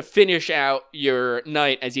 To finish out your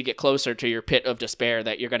night as you get closer to your pit of despair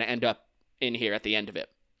that you're going to end up in here at the end of it.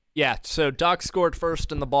 Yeah, so Doc scored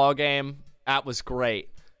first in the ball game. That was great.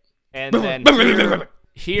 And then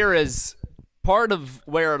here is part of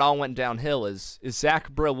where it all went downhill is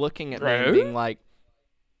Zach Brill looking at me and being like,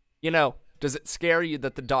 does it scare you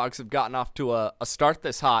that the Dogs have gotten off to a start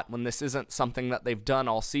this hot when this isn't something that they've done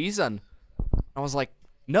all season? I was like,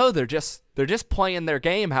 no, they're just playing their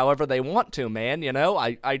game however they want to, man.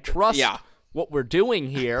 I trust what we're doing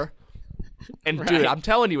here. And dude, I'm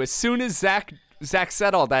telling you, as soon as Zach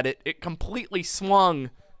said all that, it completely swung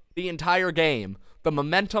the entire game. The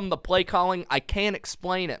momentum, the play calling, I can't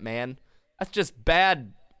explain it, man. That's just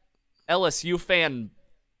bad LSU fan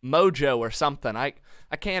mojo or something. I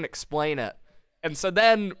can't explain it. And so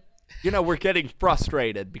then, we're getting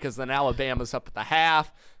frustrated because then Alabama's up at the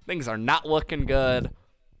half. Things are not looking good.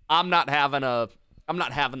 I'm not having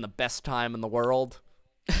the best time in the world.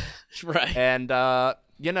 Right. And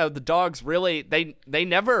the Dogs really they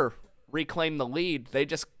never reclaim the lead. They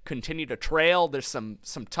just continue to trail. There's some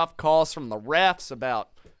tough calls from the refs about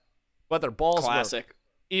whether balls were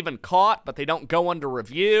even caught, but they don't go under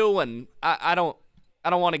review, and I don't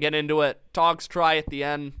want to get into it. Dogs try at the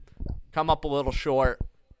end, come up a little short,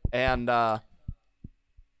 and I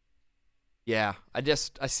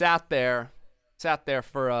sat there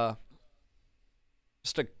for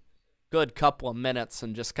just a good couple of minutes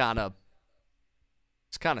and just kind of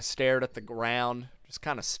stared at the ground, just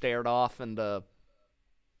kind of stared off into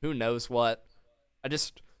who knows what. I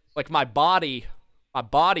just my body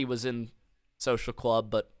was in social club,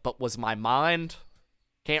 but was my mind?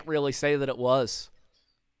 Can't really say that it was.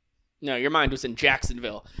 No, your mind was in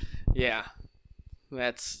Jacksonville. Yeah,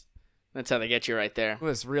 that's how they get you right there. It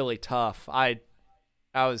was really tough. I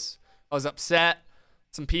was upset.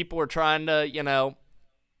 some people were trying to,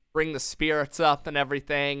 bring the spirits up and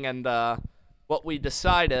everything. And what we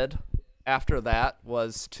decided after that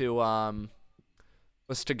was to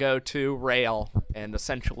go to Rail and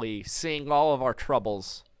essentially sing all of our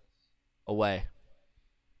troubles away.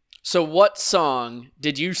 So what song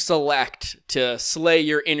did you select to slay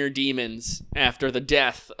your inner demons after the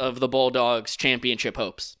death of the Bulldogs' championship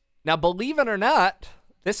hopes? Now, believe it or not,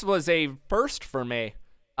 this was a first for me.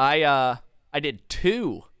 I did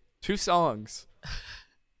two songs.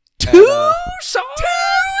 Two songs?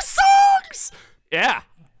 Two songs! Yeah.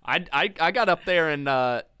 I got up there and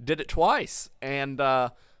did it twice. And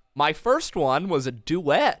my first one was a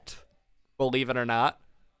duet, believe it or not.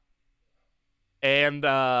 And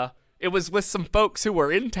it was with some folks who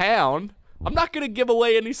were in town. I'm not going to give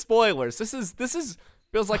away any spoilers. This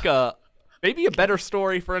feels like maybe a better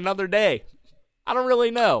story for another day. I don't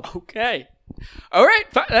really know. Okay. All right,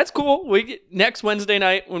 fine. That's cool. Next Wednesday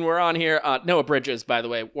night when we're on here, Noah Bridges, by the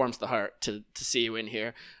way, warms the heart to see you in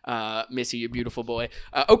here. Miss you beautiful boy.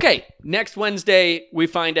 Okay, next Wednesday we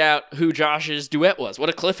find out who Josh's duet was. What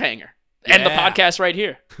a cliffhanger. Yeah. And the podcast right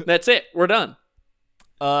here. That's it. We're done.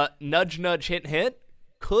 Nudge, nudge, hint, hint.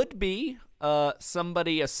 Could be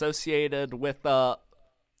somebody associated with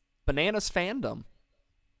Bananas fandom.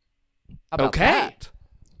 How about that?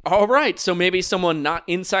 All right, so maybe someone not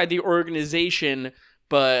inside the organization,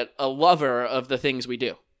 but a lover of the things we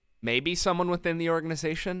do. Maybe someone within the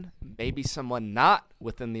organization, maybe someone not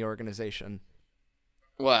within the organization.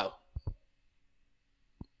 Wow.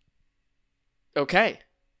 Okay.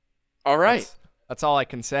 All right. That's all I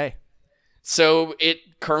can say. So it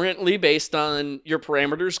currently, based on your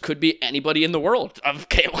parameters, could be anybody in the world. I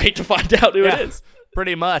can't wait to find out who it is.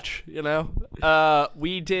 Pretty much,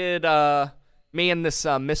 we did... me and this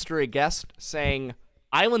mystery guest sang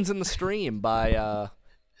Islands in the Stream by,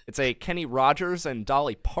 it's a Kenny Rogers and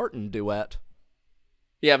Dolly Parton duet.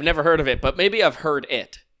 Yeah, I've never heard of it, but maybe I've heard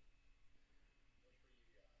it.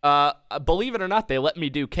 Believe it or not, they let me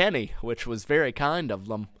do Kenny, which was very kind of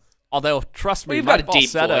them. Although, trust me, you've got a deep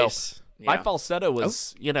voice. My falsetto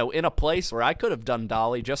was, in a place where I could have done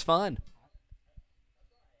Dolly just fine.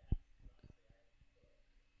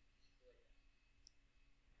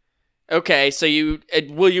 Okay, so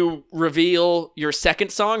will you reveal your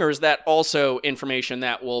second song, or is that also information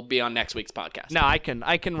that will be on next week's podcast? No, I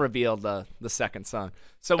can reveal the second song.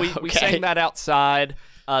 So we sang that outside.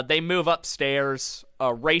 They move upstairs.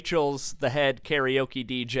 Rachel's the head karaoke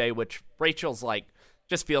DJ, which Rachel's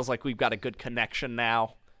just feels like we've got a good connection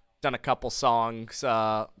now. Done a couple songs.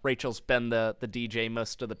 Rachel's been the DJ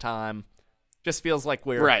most of the time. Just feels like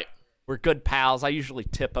we're good pals. I usually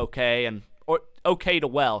tip okay or okay to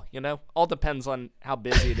well, all depends on how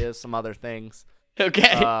busy it is, some other things.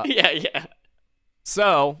 Okay. Yeah.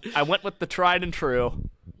 So I went with the tried and true.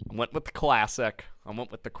 I went with the classic. I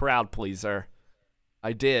went with the crowd pleaser.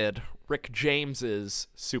 I did Rick James's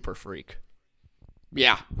Super Freak.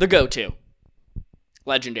 Yeah, the go-to.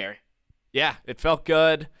 Legendary. Yeah, it felt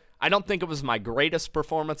good. I don't think it was my greatest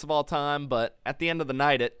performance of all time, but at the end of the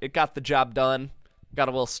night, it got the job done. Got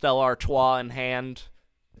a little Stella Artois in hand.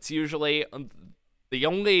 It's usually the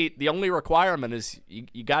only requirement is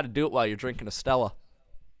you got to do it while you're drinking a Stella.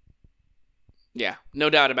 Yeah, no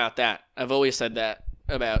doubt about that. I've always said that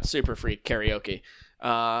about Super Freak karaoke.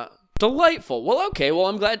 Delightful. Well, okay. Well,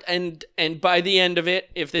 I'm glad. And by the end of it,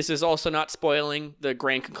 if this is also not spoiling the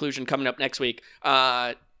grand conclusion coming up next week,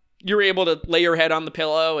 you're able to lay your head on the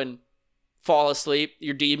pillow and fall asleep.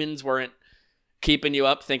 Your demons weren't keeping you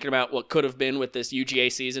up thinking about what could have been with this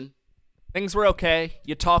UGA season. Things were okay.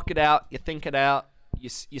 You talk it out. You think it out.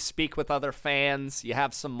 You speak with other fans. You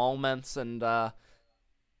have some moments, and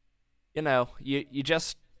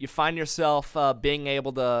you find yourself being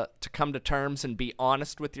able to come to terms and be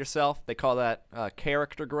honest with yourself. They call that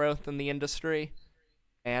character growth in the industry.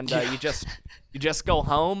 And you just go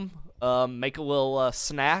home, make a little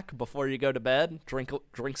snack before you go to bed,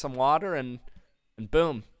 drink some water, and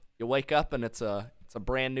boom, you wake up and it's a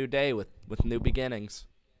brand new day with new beginnings.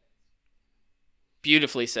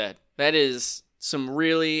 Beautifully said. That is some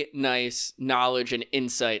really nice knowledge and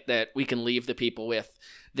insight that we can leave the people with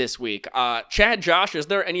this week. Chad, Josh, is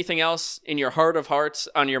there anything else in your heart of hearts,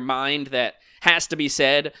 on your mind, that has to be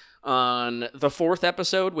said on the 4th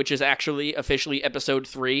episode, which is actually officially episode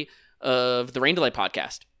 3 of the Rain Delay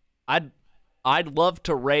podcast? I'd love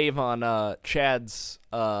to rave on Chad's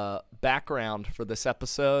background for this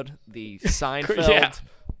episode. The Seinfeld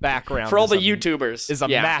background for all the YouTubers is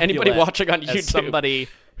immaculate. Anybody watching on YouTube, as somebody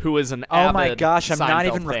who is an avid oh my gosh, I'm Seinfeld not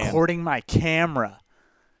even fan. recording my camera.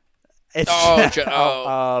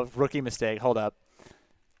 It's rookie mistake. Hold up.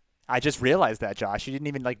 I just realized that, Josh. You didn't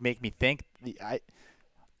even make me think.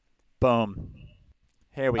 Boom.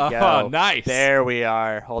 Here we go. Oh, nice. There we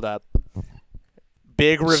are. Hold up.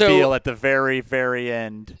 Big reveal at the very, very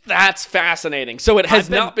end. That's fascinating. So it has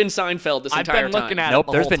not been Seinfeld this entire time. I've been looking at nope, it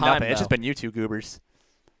the there's whole been time, nothing. though. It's just been you two goobers.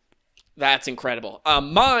 That's incredible.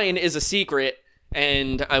 Mine is a secret,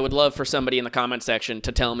 and I would love for somebody in the comment section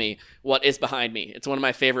to tell me what is behind me. It's one of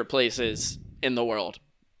my favorite places in the world.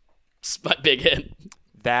 But big hint.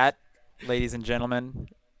 That, ladies and gentlemen,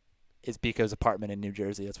 is Biko's apartment in New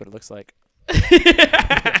Jersey. That's what it looks like.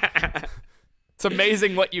 It's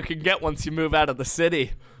amazing what you can get once you move out of the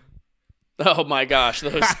city. Oh my gosh,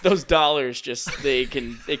 those dollars they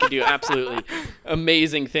can do absolutely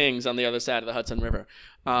amazing things on the other side of the Hudson River.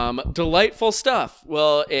 Delightful stuff.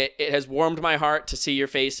 Well, it has warmed my heart to see your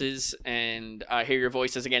faces and hear your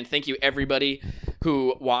voices again. Thank you everybody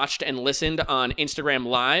who watched and listened on Instagram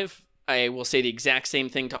Live. I will say the exact same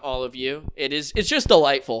thing to all of you. It's just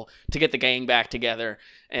delightful to get the gang back together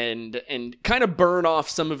and kind of burn off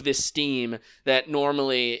some of this steam that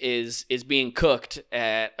normally is being cooked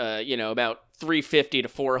at about 350 to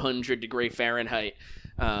 400 degree Fahrenheit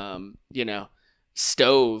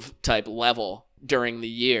stove type level during the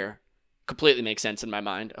year. Completely makes sense in my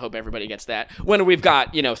mind. I hope everybody gets that. When we've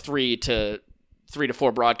got 3 to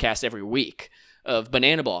 4 broadcasts every week of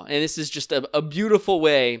Banana Ball, and this is just a beautiful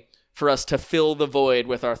way for us to fill the void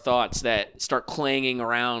with our thoughts that start clanging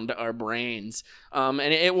around our brains. And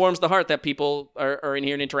it warms the heart that people are in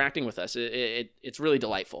here and interacting with us. It's really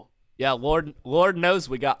delightful. Yeah, Lord knows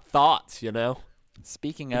we got thoughts,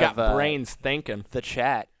 Speaking of got brains thinking. The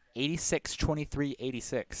chat,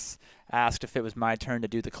 862386 asked if it was my turn to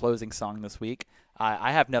do the closing song this week.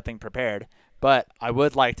 I have nothing prepared, but I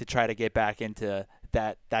would like to try to get back into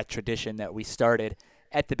that tradition that we started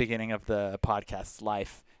at the beginning of the podcast's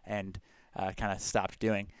life and kind of stopped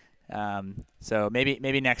doing. So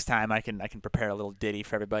maybe next time I can prepare a little ditty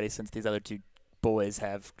for everybody, since these other two boys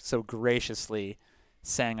have so graciously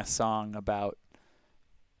sang a song about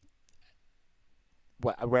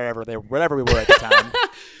wherever we were at the time.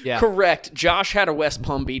 Yeah. Correct. Josh had a West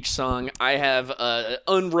Palm Beach song. I have an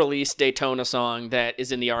unreleased Daytona song that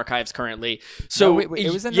is in the archives currently. So it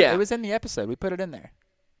was in the episode. We put it in there.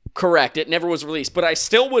 Correct. It never was released, but I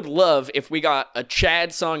still would love if we got a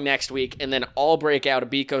Chad song next week and then all break out a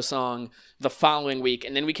Biko song the following week,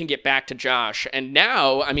 and then we can get back to Josh. And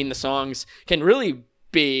now, the songs can really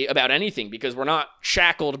be about anything because we're not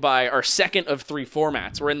shackled by our second of 3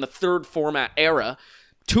 formats. We're in the third format era,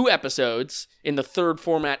 2 episodes in the third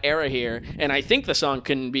format era here, and I think the song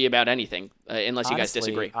can be about anything, unless you guys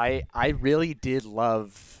disagree. I really did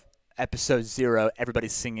love episode 0, everybody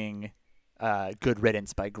singing Good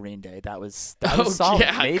Riddance by Green Day. That was solid.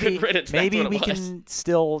 Yeah, Good Riddance, maybe we can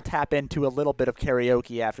still tap into a little bit of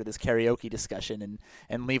karaoke after this karaoke discussion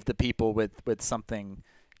and leave the people with something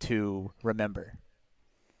to remember.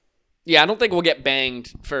 Yeah, I don't think we'll get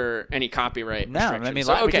banged for any copyright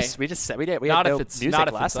restrictions. We just said we had no music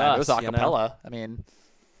last time. It was a cappella.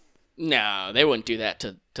 No, they wouldn't do that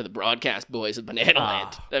to the broadcast boys of Banana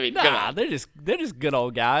Land. Come on. They're just good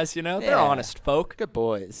old guys, They're honest folk. Good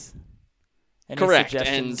boys. Any Correct.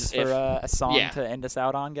 suggestions for a song to end us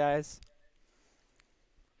out on, guys?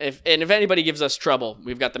 If anybody gives us trouble,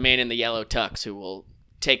 we've got the man in the yellow tux who will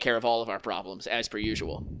take care of all of our problems, as per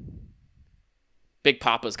usual. Big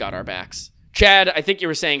Papa's got our backs. Chad, I think you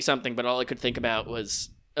were saying something, but all I could think about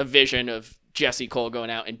was a vision of Jesse Cole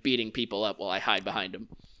going out and beating people up while I hide behind him.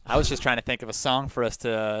 I was just trying to think of a song for us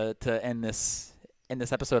to end this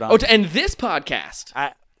episode on. Oh, to end this podcast?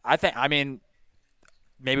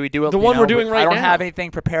 Maybe we do the one we're doing right now. I don't have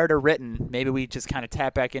anything prepared or written. Maybe we just kind of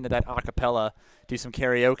tap back into that a cappella, do some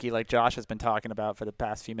karaoke like Josh has been talking about for the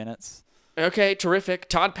past few minutes. Okay, terrific.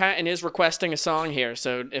 Todd Patton is requesting a song here,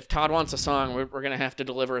 so if Todd wants a song, we're going to have to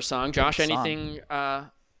deliver a song. Josh, anything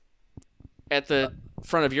at the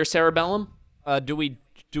front of your cerebellum? Do we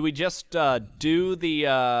just do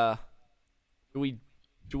the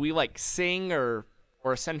do we like sing or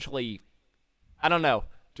essentially, I don't know.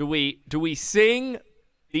 Do we sing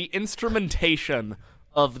the instrumentation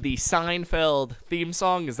of the Seinfeld theme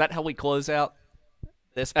song? Is that how we close out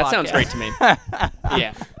this podcast? That sounds great to me.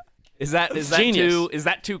 Yeah. Is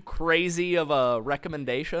that too crazy of a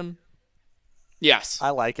recommendation? Yes.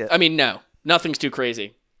 I like it. No. Nothing's too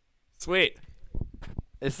crazy. Sweet.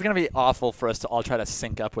 This is going to be awful for us to all try to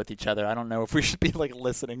sync up with each other. I don't know if we should be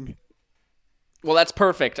listening. Well, that's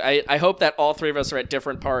perfect. I hope that all 3 of us are at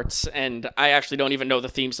different parts, and I actually don't even know the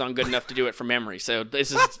theme song good enough to do it from memory. So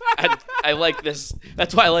this is I like this.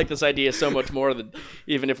 That's why I like this idea so much more than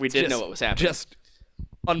even if we didn't know what was happening. Just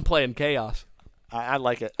unplanned chaos. I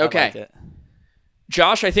like it. Okay. I like it.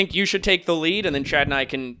 Josh, I think you should take the lead, and then Chad and I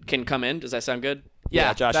can come in. Does that sound good?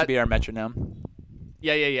 Yeah, Josh should be our metronome.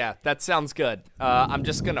 Yeah. That sounds good. I'm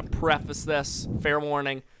just going to preface this. Fair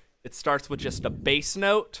warning. It starts with just a bass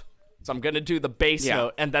note. So I'm going to do the bass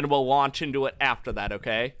note, and then we'll launch into it after that,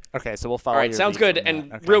 okay? Okay, so we'll follow. All right, sounds good.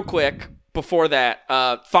 And real quick, before that,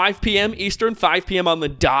 5 p.m. Eastern, 5 p.m. on the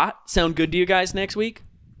dot. Sound good to you guys next week?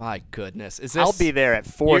 My goodness. Is this? I'll be there at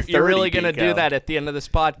 4:30. You're really going to do that at the end of this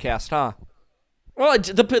podcast, huh? Well,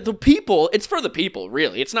 the people, it's for the people,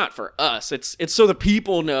 really. It's not for us. It's so the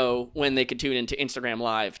people know when they can tune into Instagram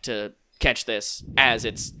Live to catch this as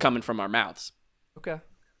it's coming from our mouths. Okay.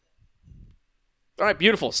 All right,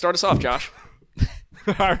 beautiful. Start us off, Josh.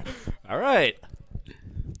 All right.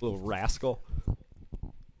 Little rascal.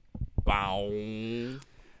 Bow.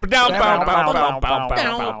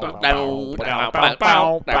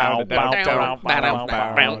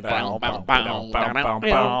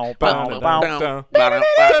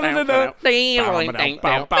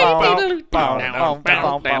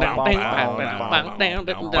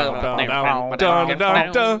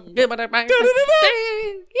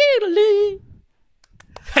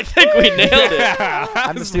 I think we nailed it.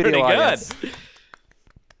 I'm the studio audience.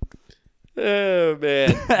 Oh,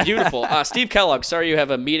 man. Beautiful. Steve Kellogg, sorry you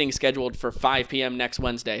have a meeting scheduled for 5 p.m. next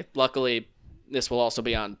Wednesday. Luckily, this will also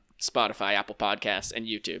be on Spotify, Apple Podcasts, and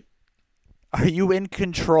YouTube. Are you in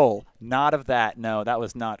control? Not of that. No, that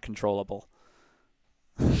was not controllable.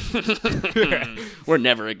 We're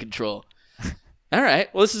never in control. All right.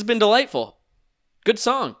 Well, this has been delightful. Good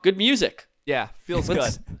song. Good music. Yeah, feels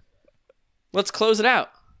good. Let's close it out.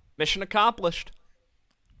 Mission accomplished.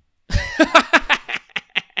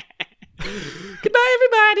 Goodbye,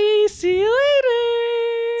 everybody. See you later.